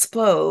mess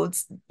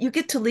explodes. You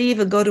get to leave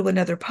and go to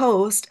another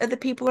post, and the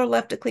people are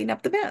left to clean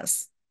up the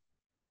mess.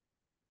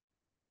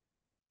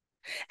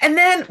 And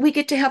then we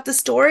get to have the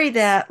story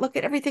that look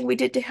at everything we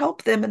did to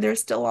help them, and they're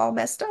still all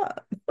messed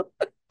up.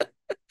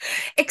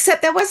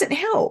 Except that wasn't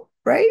help,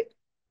 right?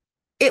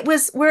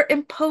 We're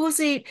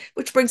imposing,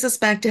 which brings us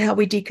back to how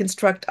we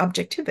deconstruct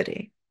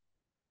objectivity.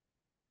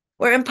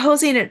 We're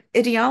imposing an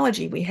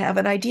ideology we have,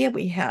 an idea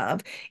we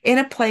have in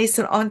a place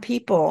and on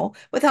people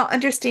without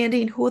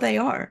understanding who they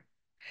are.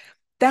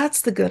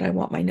 That's the good I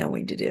want my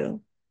knowing to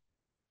do.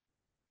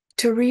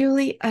 To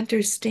really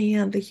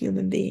understand the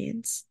human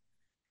beings.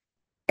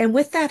 And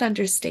with that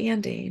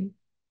understanding,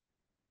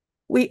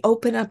 we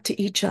open up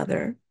to each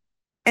other.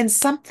 And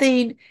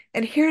something,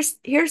 and here's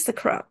the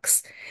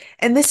crux.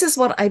 And this is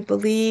what I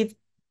believe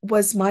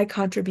was my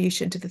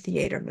contribution to the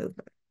theater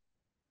movement.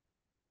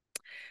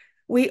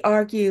 We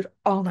argued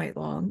all night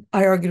long.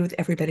 I argued with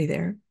everybody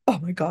there. Oh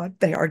my God,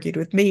 they argued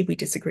with me. We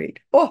disagreed.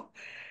 Oh,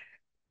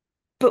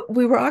 but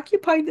we were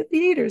occupying the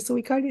theater, so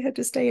we kind of had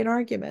to stay in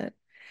argument.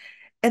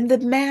 And the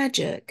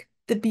magic,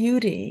 the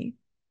beauty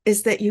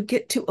is that you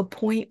get to a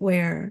point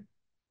where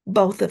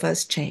both of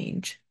us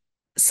change.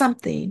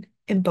 Something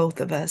in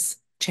both of us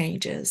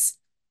changes.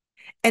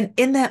 And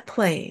in that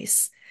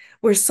place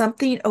where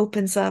something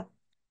opens up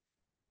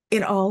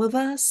in all of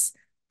us,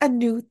 a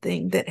new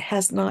thing that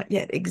has not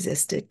yet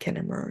existed can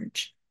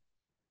emerge.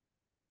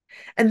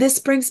 And this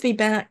brings me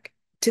back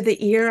to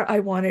the ear I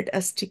wanted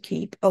us to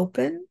keep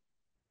open,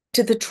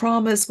 to the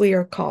traumas we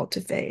are called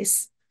to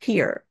face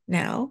here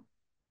now.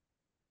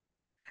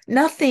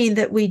 Nothing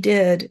that we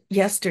did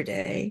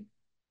yesterday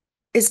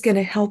is going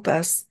to help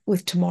us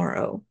with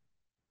tomorrow.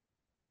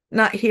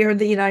 Not here in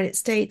the United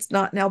States,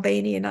 not in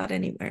Albania, not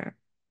anywhere.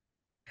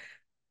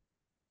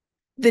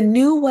 The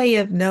new way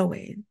of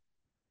knowing,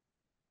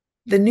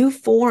 the new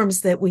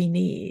forms that we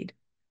need,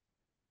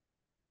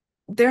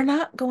 they're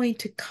not going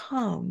to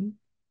come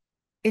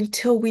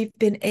until we've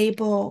been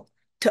able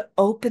to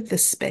open the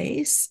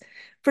space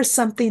for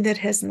something that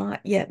has not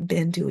yet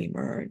been to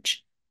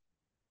emerge.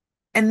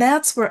 And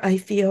that's where I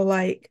feel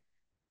like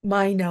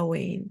my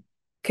knowing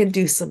can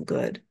do some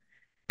good,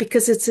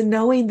 because it's a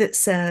knowing that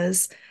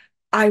says,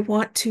 I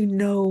want to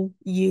know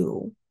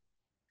you.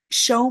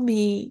 Show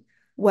me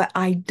what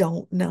I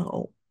don't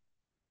know.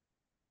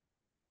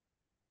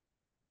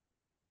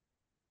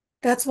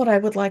 That's what I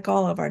would like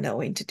all of our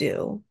knowing to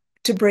do,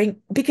 to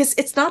bring, because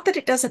it's not that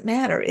it doesn't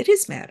matter. It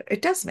is matter.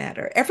 It does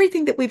matter.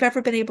 Everything that we've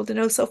ever been able to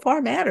know so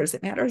far matters.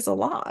 It matters a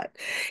lot.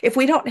 If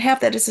we don't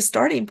have that as a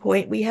starting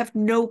point, we have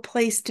no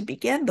place to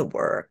begin the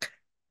work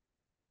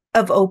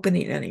of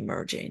opening and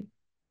emerging.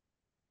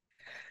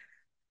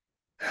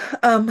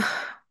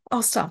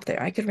 I'll stop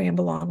there. I could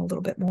ramble on a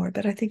little bit more,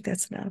 but I think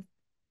that's enough.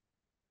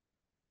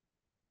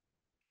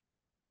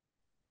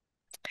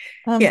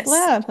 Yes.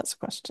 Vlad has a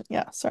question.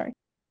 Yeah, sorry.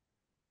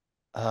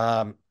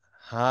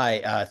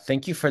 Hi,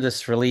 thank you for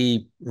this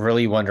really,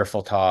 really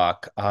wonderful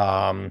talk.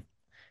 And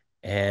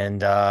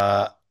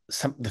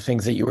some of the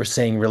things that you were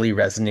saying really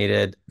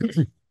resonated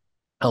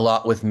a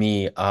lot with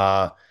me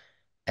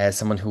as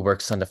someone who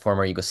works on the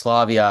former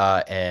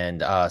Yugoslavia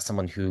and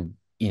someone who,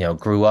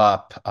 grew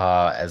up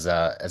as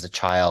a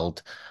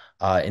child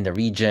in the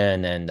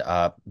region and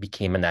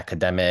became an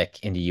academic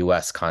in the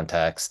US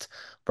context,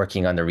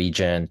 working on the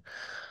region,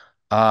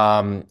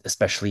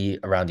 especially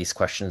around these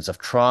questions of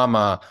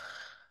trauma.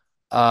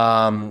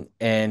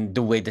 And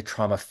the way the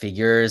trauma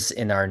figures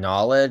in our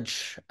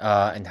knowledge,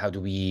 and how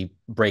do we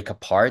break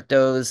apart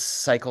those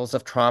cycles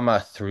of trauma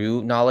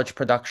through knowledge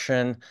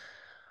production?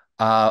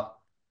 Uh,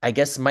 I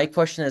guess my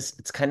question is,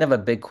 it's kind of a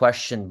big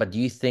question, but do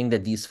you think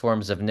that these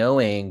forms of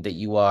knowing that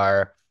you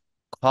are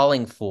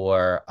calling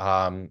for,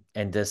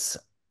 and this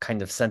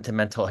kind of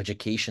sentimental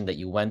education that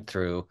you went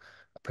through,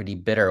 a pretty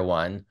bitter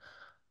one,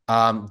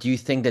 do you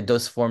think that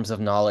those forms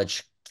of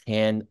knowledge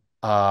can,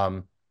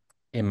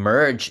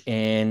 emerge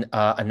in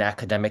an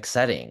academic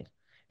setting?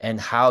 And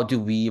how do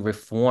we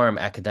reform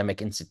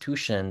academic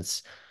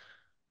institutions,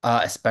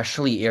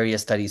 especially area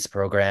studies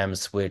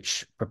programs,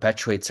 which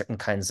perpetuate certain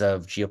kinds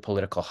of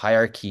geopolitical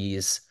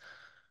hierarchies?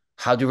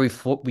 How do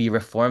we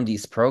reform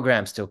these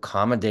programs to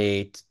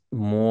accommodate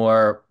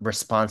more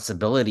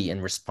responsibility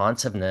and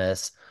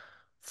responsiveness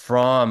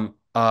from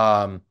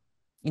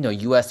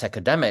US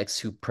academics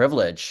who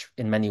privilege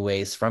in many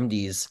ways from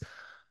these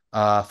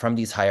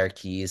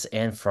hierarchies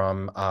and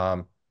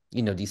from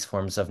these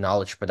forms of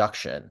knowledge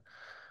production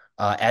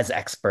as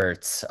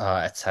experts,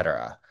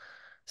 etc.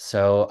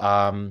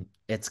 So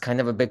it's kind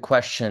of a big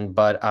question,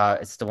 but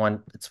it's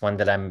one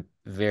that I'm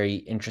very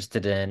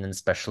interested in, and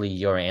especially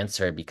your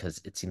answer, because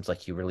it seems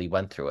like you really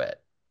went through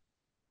it.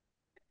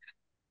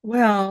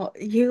 Well,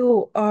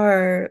 you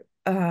are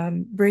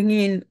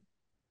bringing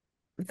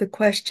the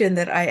question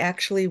that I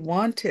actually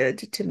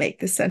wanted to make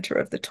the center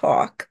of the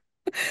talk,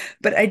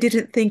 but I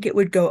didn't think it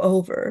would go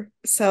over.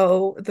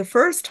 So the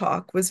first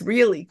talk was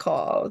really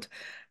called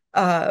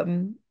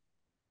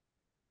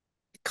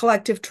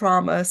collective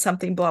trauma,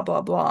 something blah,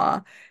 blah,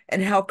 blah,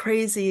 and how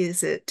crazy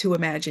is it to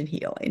imagine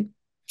healing?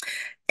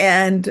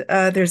 And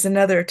there's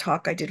another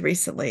talk I did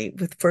recently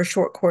for a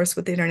short course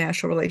with the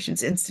International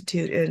Relations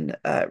Institute in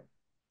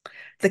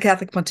the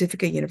Catholic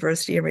Pontifical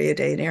University in Rio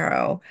de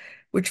Janeiro,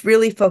 which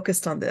really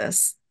focused on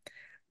this.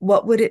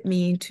 What would it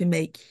mean to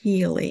make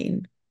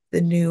healing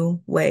the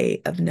new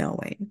way of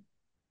knowing?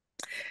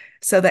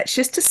 So that's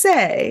just to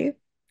say,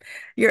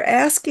 you're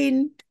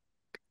asking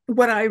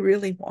what I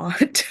really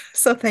want.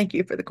 So thank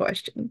you for the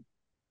question.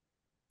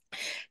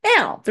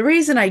 Now, the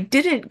reason I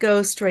didn't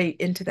go straight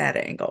into that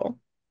angle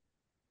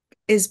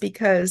is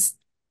because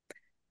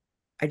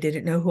I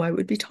didn't know who I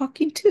would be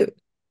talking to.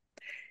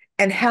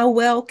 And how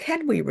well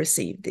can we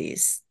receive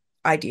these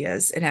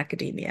ideas in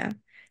academia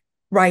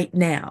right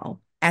now,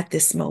 at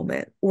this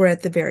moment, or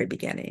at the very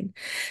beginning?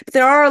 But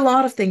there are a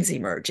lot of things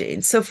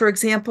emerging. So, for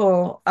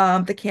example,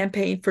 the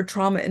Campaign for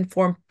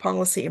Trauma-Informed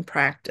Policy and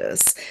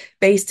Practice,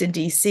 based in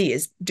DC,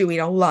 is doing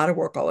a lot of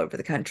work all over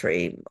the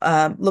country,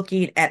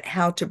 looking at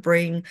how to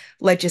bring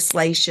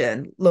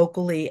legislation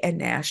locally and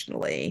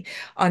nationally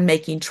on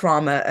making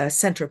trauma a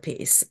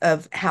centerpiece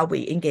of how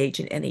we engage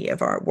in any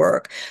of our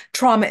work.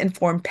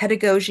 Trauma-informed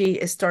pedagogy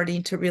is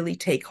starting to really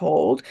take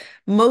hold,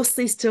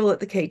 mostly still at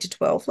the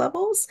K-12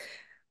 levels.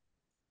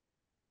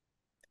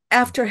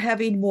 After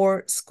having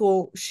more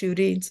school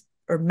shootings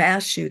or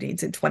mass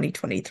shootings in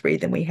 2023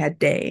 than we had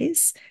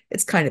days,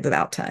 it's kind of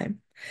about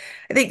time.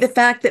 I think the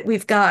fact that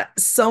we've got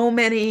so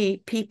many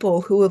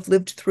people who have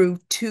lived through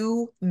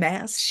 2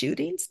 mass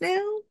shootings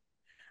now.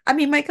 I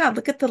mean, my God,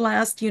 look at the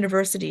last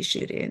university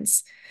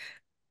shootings.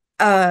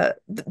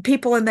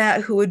 People in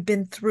that who had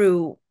been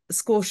through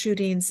school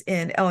shootings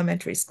in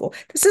elementary school.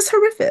 This is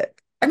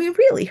horrific. I mean,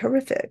 really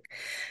horrific.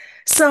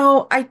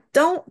 So I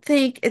don't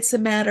think it's a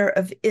matter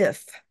of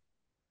if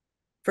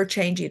for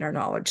changing our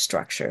knowledge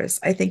structures.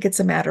 I think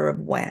it's a matter of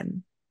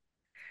when.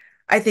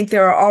 I think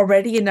there are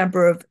already a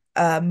number of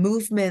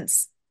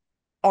movements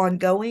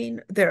ongoing.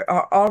 There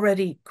are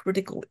already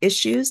critical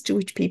issues to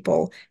which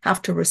people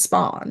have to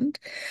respond.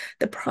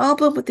 The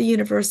problem with the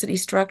university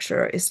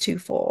structure is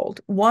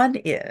twofold. One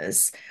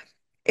is,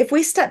 if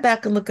we step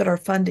back and look at our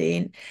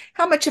funding,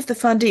 how much of the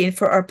funding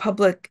for our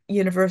public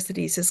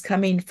universities is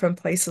coming from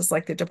places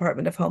like the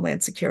Department of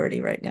Homeland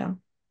Security right now?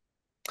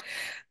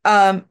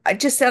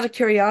 Just out of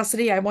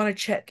curiosity, I want to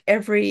check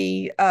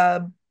every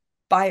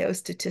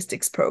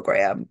biostatistics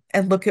program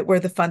and look at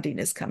where the funding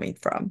is coming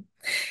from.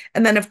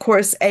 And then, of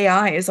course,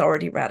 AI is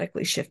already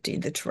radically shifting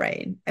the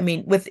terrain. I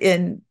mean,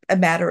 within a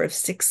matter of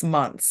 6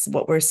 months,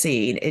 what we're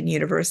seeing in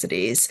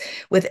universities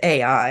with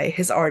AI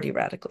has already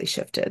radically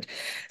shifted.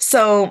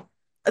 So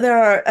there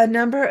are a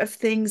number of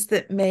things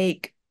that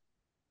make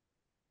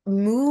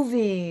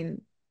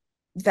moving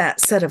that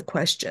set of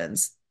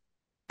questions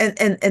and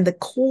the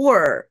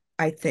core,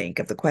 I think,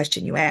 of the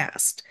question you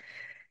asked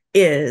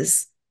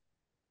is,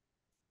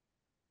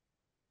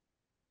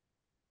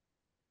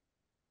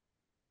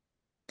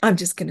 I'm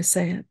just going to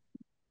say it.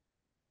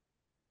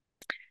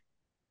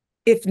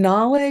 If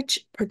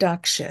knowledge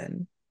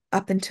production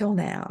up until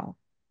now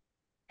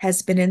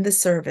has been in the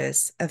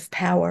service of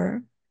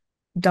power,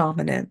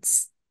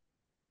 dominance,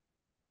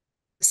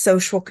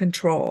 social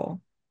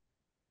control,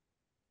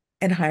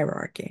 and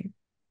hierarchy,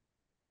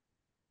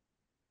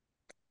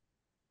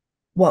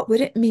 what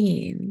would it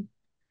mean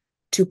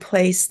to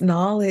place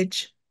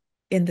knowledge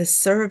in the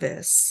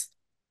service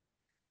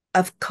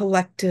of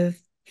collective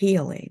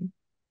healing?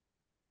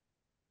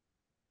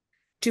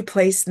 To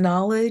place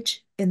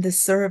knowledge in the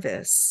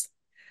service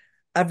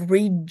of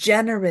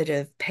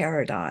regenerative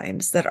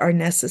paradigms that are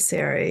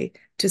necessary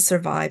to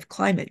survive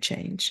climate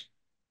change?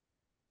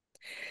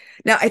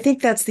 Now, I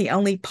think that's the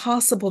only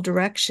possible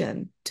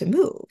direction to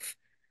move.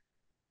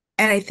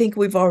 And I think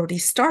we've already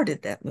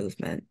started that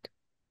movement.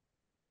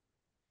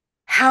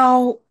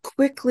 How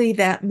quickly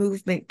that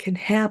movement can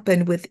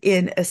happen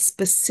within a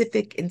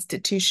specific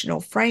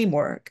institutional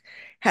framework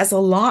has a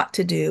lot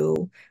to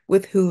do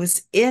with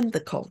who's in the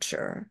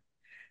culture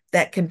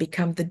that can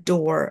become the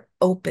door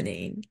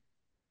opening.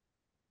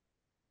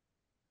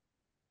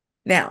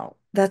 Now,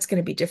 that's going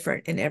to be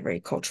different in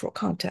every cultural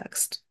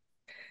context.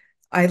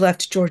 I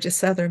left Georgia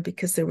Southern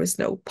because there was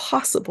no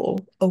possible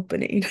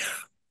opening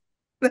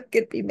that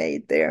could be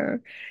made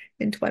there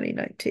in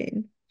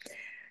 2019.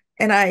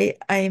 And I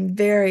am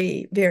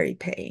very, very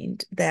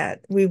pained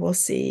that we will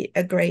see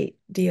a great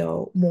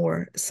deal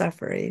more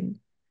suffering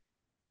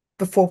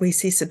before we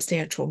see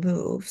substantial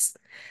moves.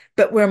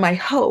 But where my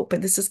hope,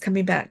 and this is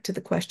coming back to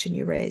the question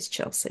you raised,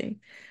 Chelsea,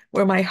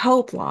 where my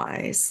hope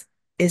lies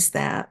is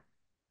that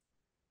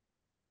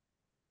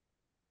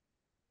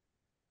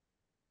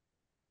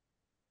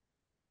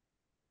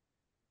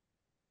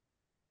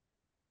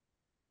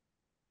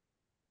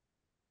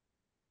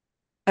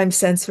I'm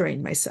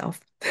censoring myself.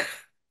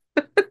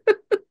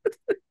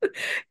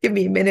 Give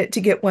me a minute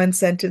to get one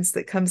sentence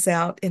that comes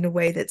out in a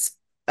way that's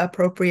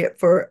appropriate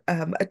for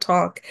a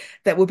talk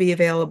that will be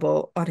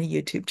available on a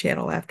YouTube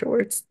channel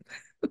afterwards.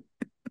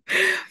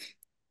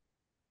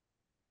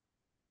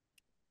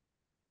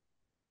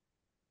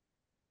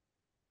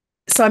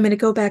 So I'm going to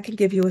go back and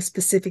give you a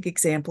specific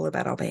example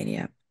about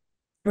Albania.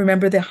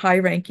 Remember the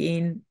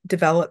high-ranking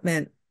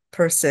development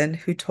person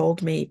who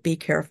told me, be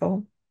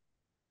careful.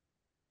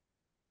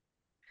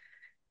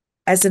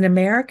 As an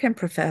American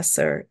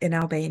professor in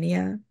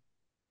Albania,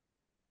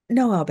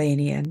 no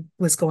Albanian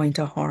was going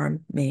to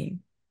harm me.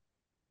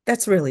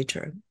 That's really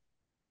true.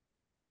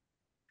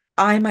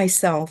 I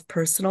myself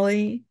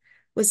personally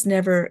was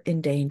never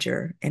in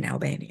danger in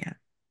Albania.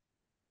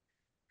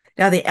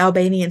 Now, the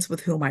Albanians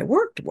with whom I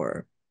worked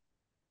were.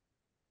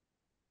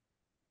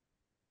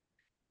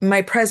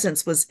 My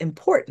presence was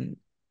important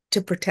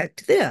to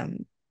protect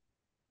them.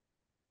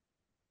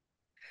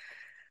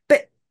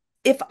 But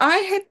if I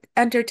had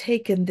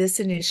undertaken this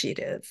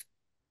initiative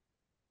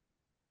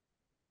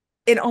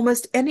in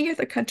almost any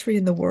other country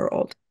in the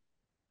world,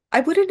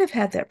 I wouldn't have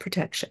had that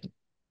protection.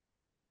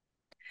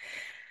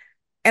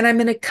 And I'm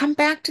going to come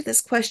back to this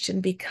question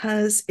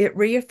because it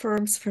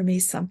reaffirms for me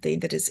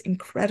something that is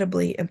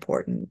incredibly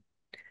important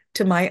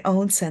to my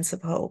own sense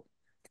of hope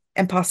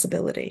and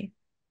possibility.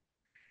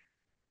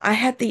 I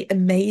had the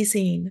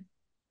amazing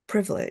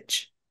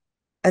privilege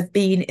of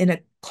being in a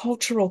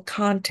cultural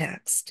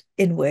context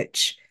in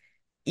which,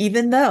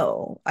 even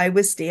though I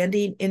was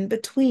standing in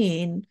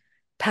between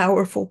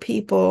powerful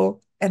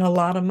people and a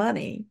lot of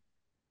money,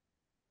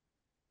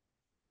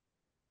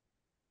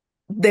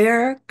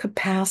 their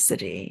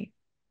capacity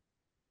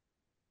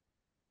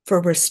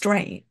for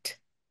restraint,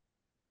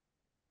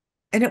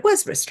 and it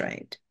was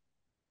restraint,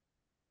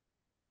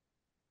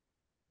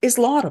 is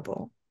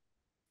laudable.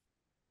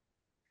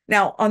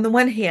 Now, on the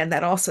one hand,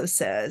 that also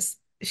says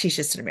she's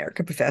just an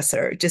American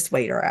professor, just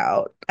wait her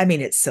out. I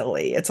mean, it's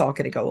silly, it's all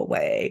going to go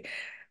away.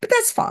 But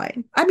that's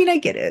fine. I mean, I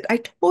get it. I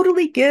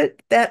totally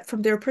get that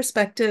from their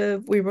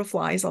perspective. We were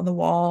flies on the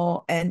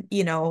wall, and,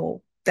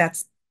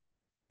 that's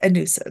a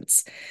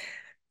nuisance.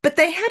 But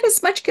they had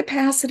as much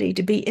capacity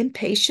to be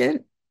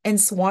impatient and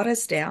swat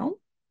us down.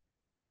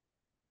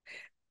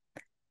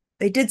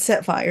 They did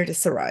set fire to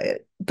Soraya,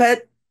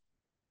 but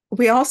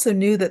we also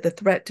knew that the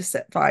threat to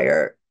set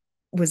fire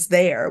was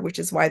there, which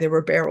is why there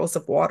were barrels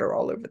of water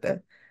all over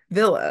the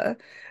villa,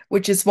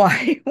 which is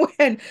why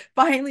when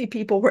finally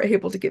people were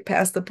able to get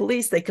past the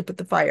police, they could put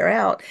the fire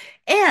out.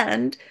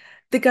 And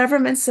the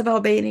governments of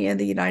Albania and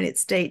the United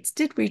States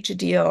did reach a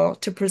deal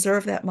to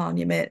preserve that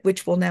monument,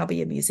 which will now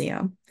be a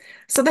museum.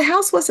 So the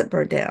house wasn't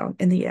burned down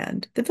in the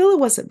end. The villa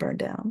wasn't burned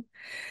down.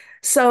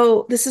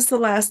 So this is the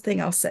last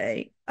thing I'll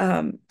say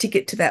to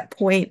get to that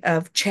point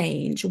of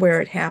change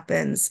where it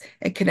happens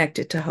and connect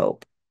it to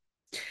hope.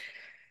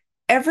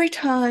 Every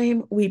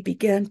time we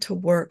begin to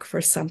work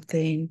for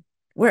something,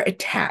 we're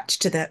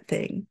attached to that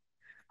thing.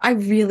 I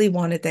really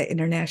wanted that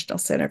International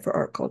Center for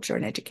Art, Culture,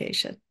 and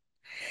Education,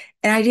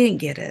 and I didn't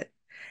get it.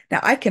 Now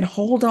I can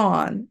hold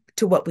on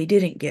to what we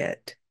didn't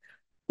get,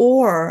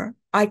 or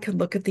I can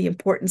look at the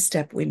important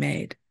step we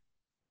made.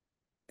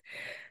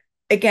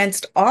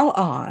 Against all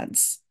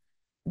odds,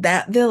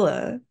 that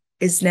villa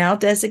is now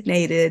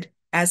designated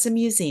as a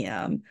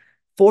museum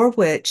for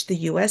which the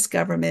US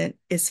government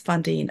is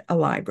funding a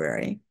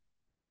library.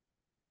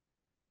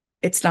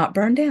 It's not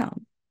burned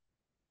down.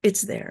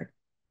 It's there.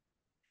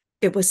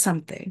 It was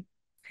something.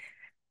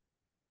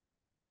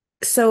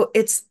 So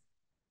it's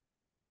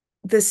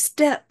the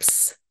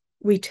steps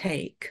we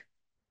take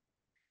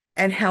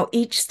and how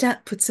each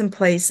step puts in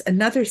place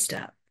another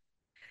step.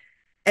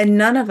 And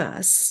none of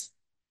us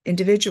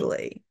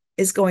individually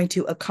is going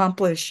to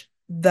accomplish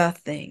the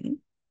thing.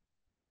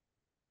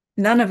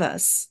 None of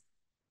us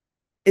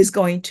is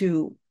going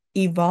to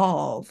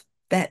evolve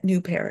that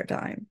new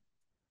paradigm.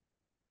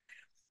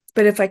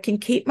 But if I can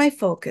keep my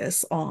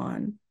focus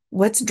on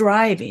what's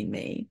driving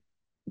me,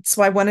 that's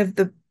why one of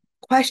the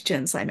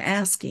questions I'm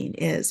asking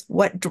is,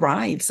 what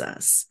drives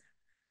us?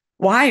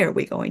 Why are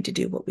we going to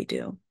do what we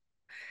do?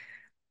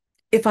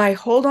 If I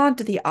hold on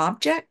to the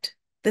object,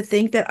 the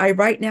thing that I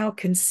right now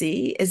can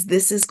see is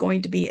this is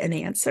going to be an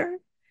answer,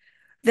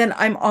 then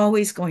I'm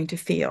always going to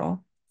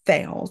feel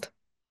failed.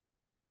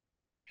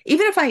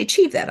 Even if I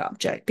achieve that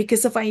object,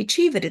 because if I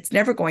achieve it, it's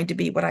never going to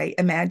be what I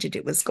imagined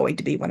it was going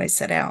to be when I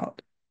set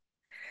out.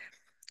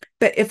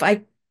 But if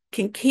I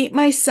can keep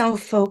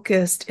myself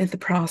focused in the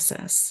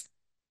process,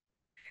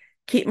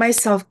 keep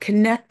myself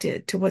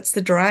connected to what's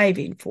the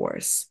driving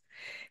force,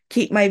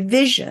 keep my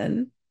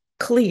vision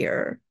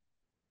clear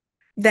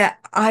that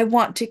I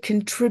want to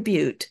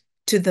contribute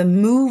to the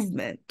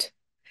movement,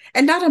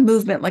 and not a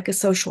movement like a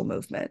social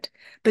movement,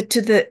 but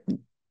to the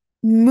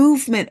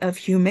movement of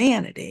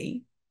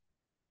humanity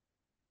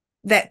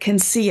that can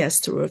see us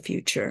through a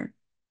future,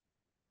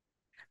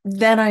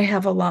 then I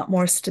have a lot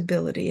more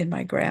stability in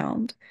my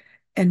ground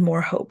and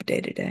more hope day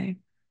to day.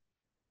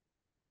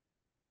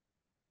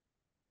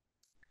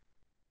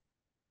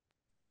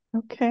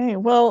 Okay,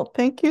 well,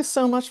 thank you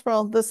so much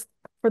for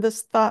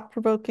this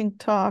thought-provoking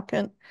talk.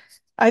 And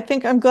I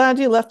think I'm glad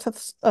you left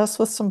us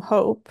with some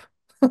hope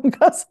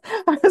because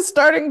I was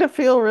starting to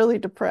feel really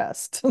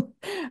depressed.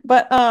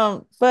 But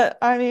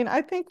I mean,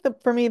 I think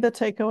that for me, the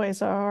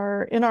takeaways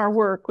are in our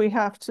work, we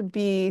have to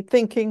be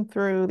thinking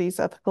through these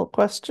ethical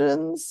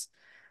questions.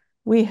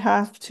 We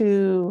have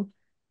to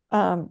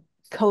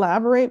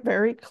collaborate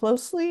very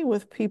closely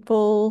with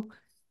people,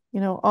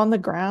 on the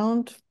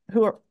ground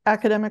who are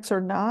academics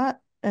or not,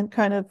 and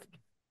kind of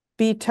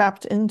be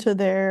tapped into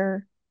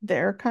their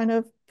kind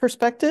of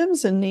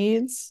perspectives and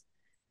needs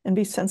and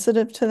be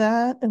sensitive to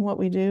that and what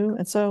we do.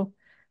 And so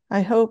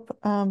I hope,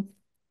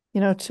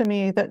 to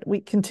me, that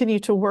we continue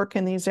to work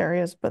in these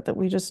areas, but that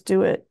we just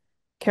do it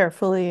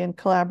carefully and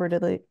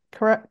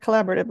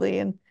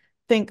collaboratively and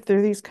think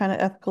through these kind of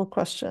ethical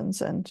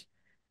questions and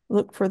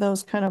look for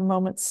those kind of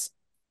moments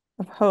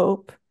of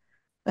hope,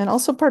 and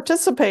also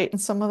participate in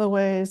some of the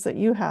ways that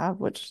you have,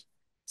 which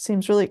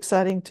seems really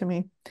exciting to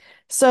me.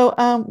 So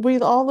we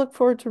all look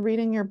forward to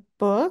reading your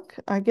book.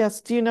 I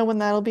guess, do you know when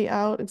that'll be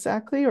out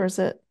exactly, or is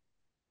it?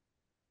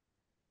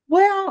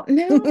 Well,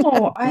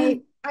 no,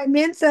 I'm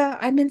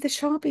in the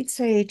shopping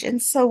stage,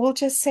 and so we'll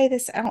just say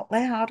this out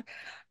loud.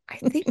 I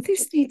think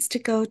this needs to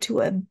go to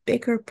a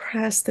bigger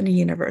press than a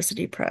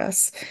university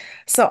press.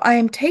 So I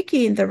am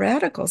taking the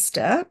radical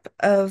step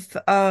of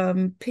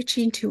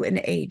pitching to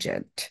an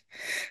agent.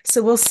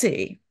 So we'll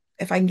see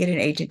if I can get an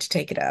agent to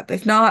take it up.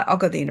 If not, I'll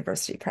go the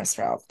university press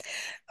route.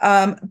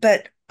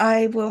 But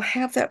I will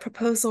have that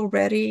proposal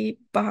ready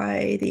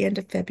by the end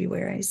of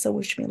February. So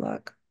wish me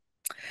luck.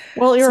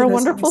 Well, you're So a those are my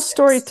wonderful steps.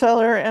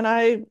 storyteller, and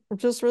I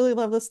just really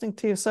love listening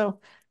to you. So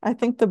I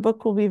think the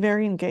book will be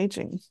very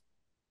engaging,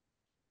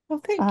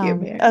 Well, thank you,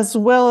 Mary. as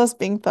well as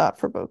being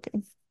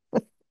thought-provoking.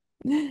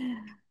 Thank you.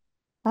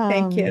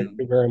 Thank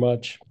you very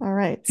much. All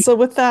right. So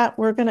with that,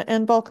 we're going to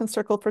end Balkan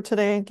Circle for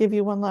today and give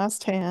you one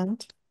last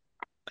hand.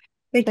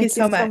 Thank you Thank you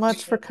so so much.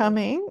 much for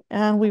coming,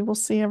 and we will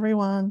see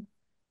everyone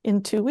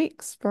in 2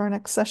 weeks for our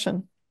next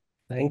session.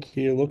 Thank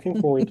you. Looking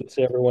forward to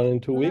see everyone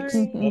in 2 weeks.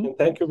 Mhm. And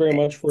thank you very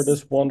much for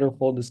Thanks. this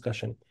wonderful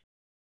discussion.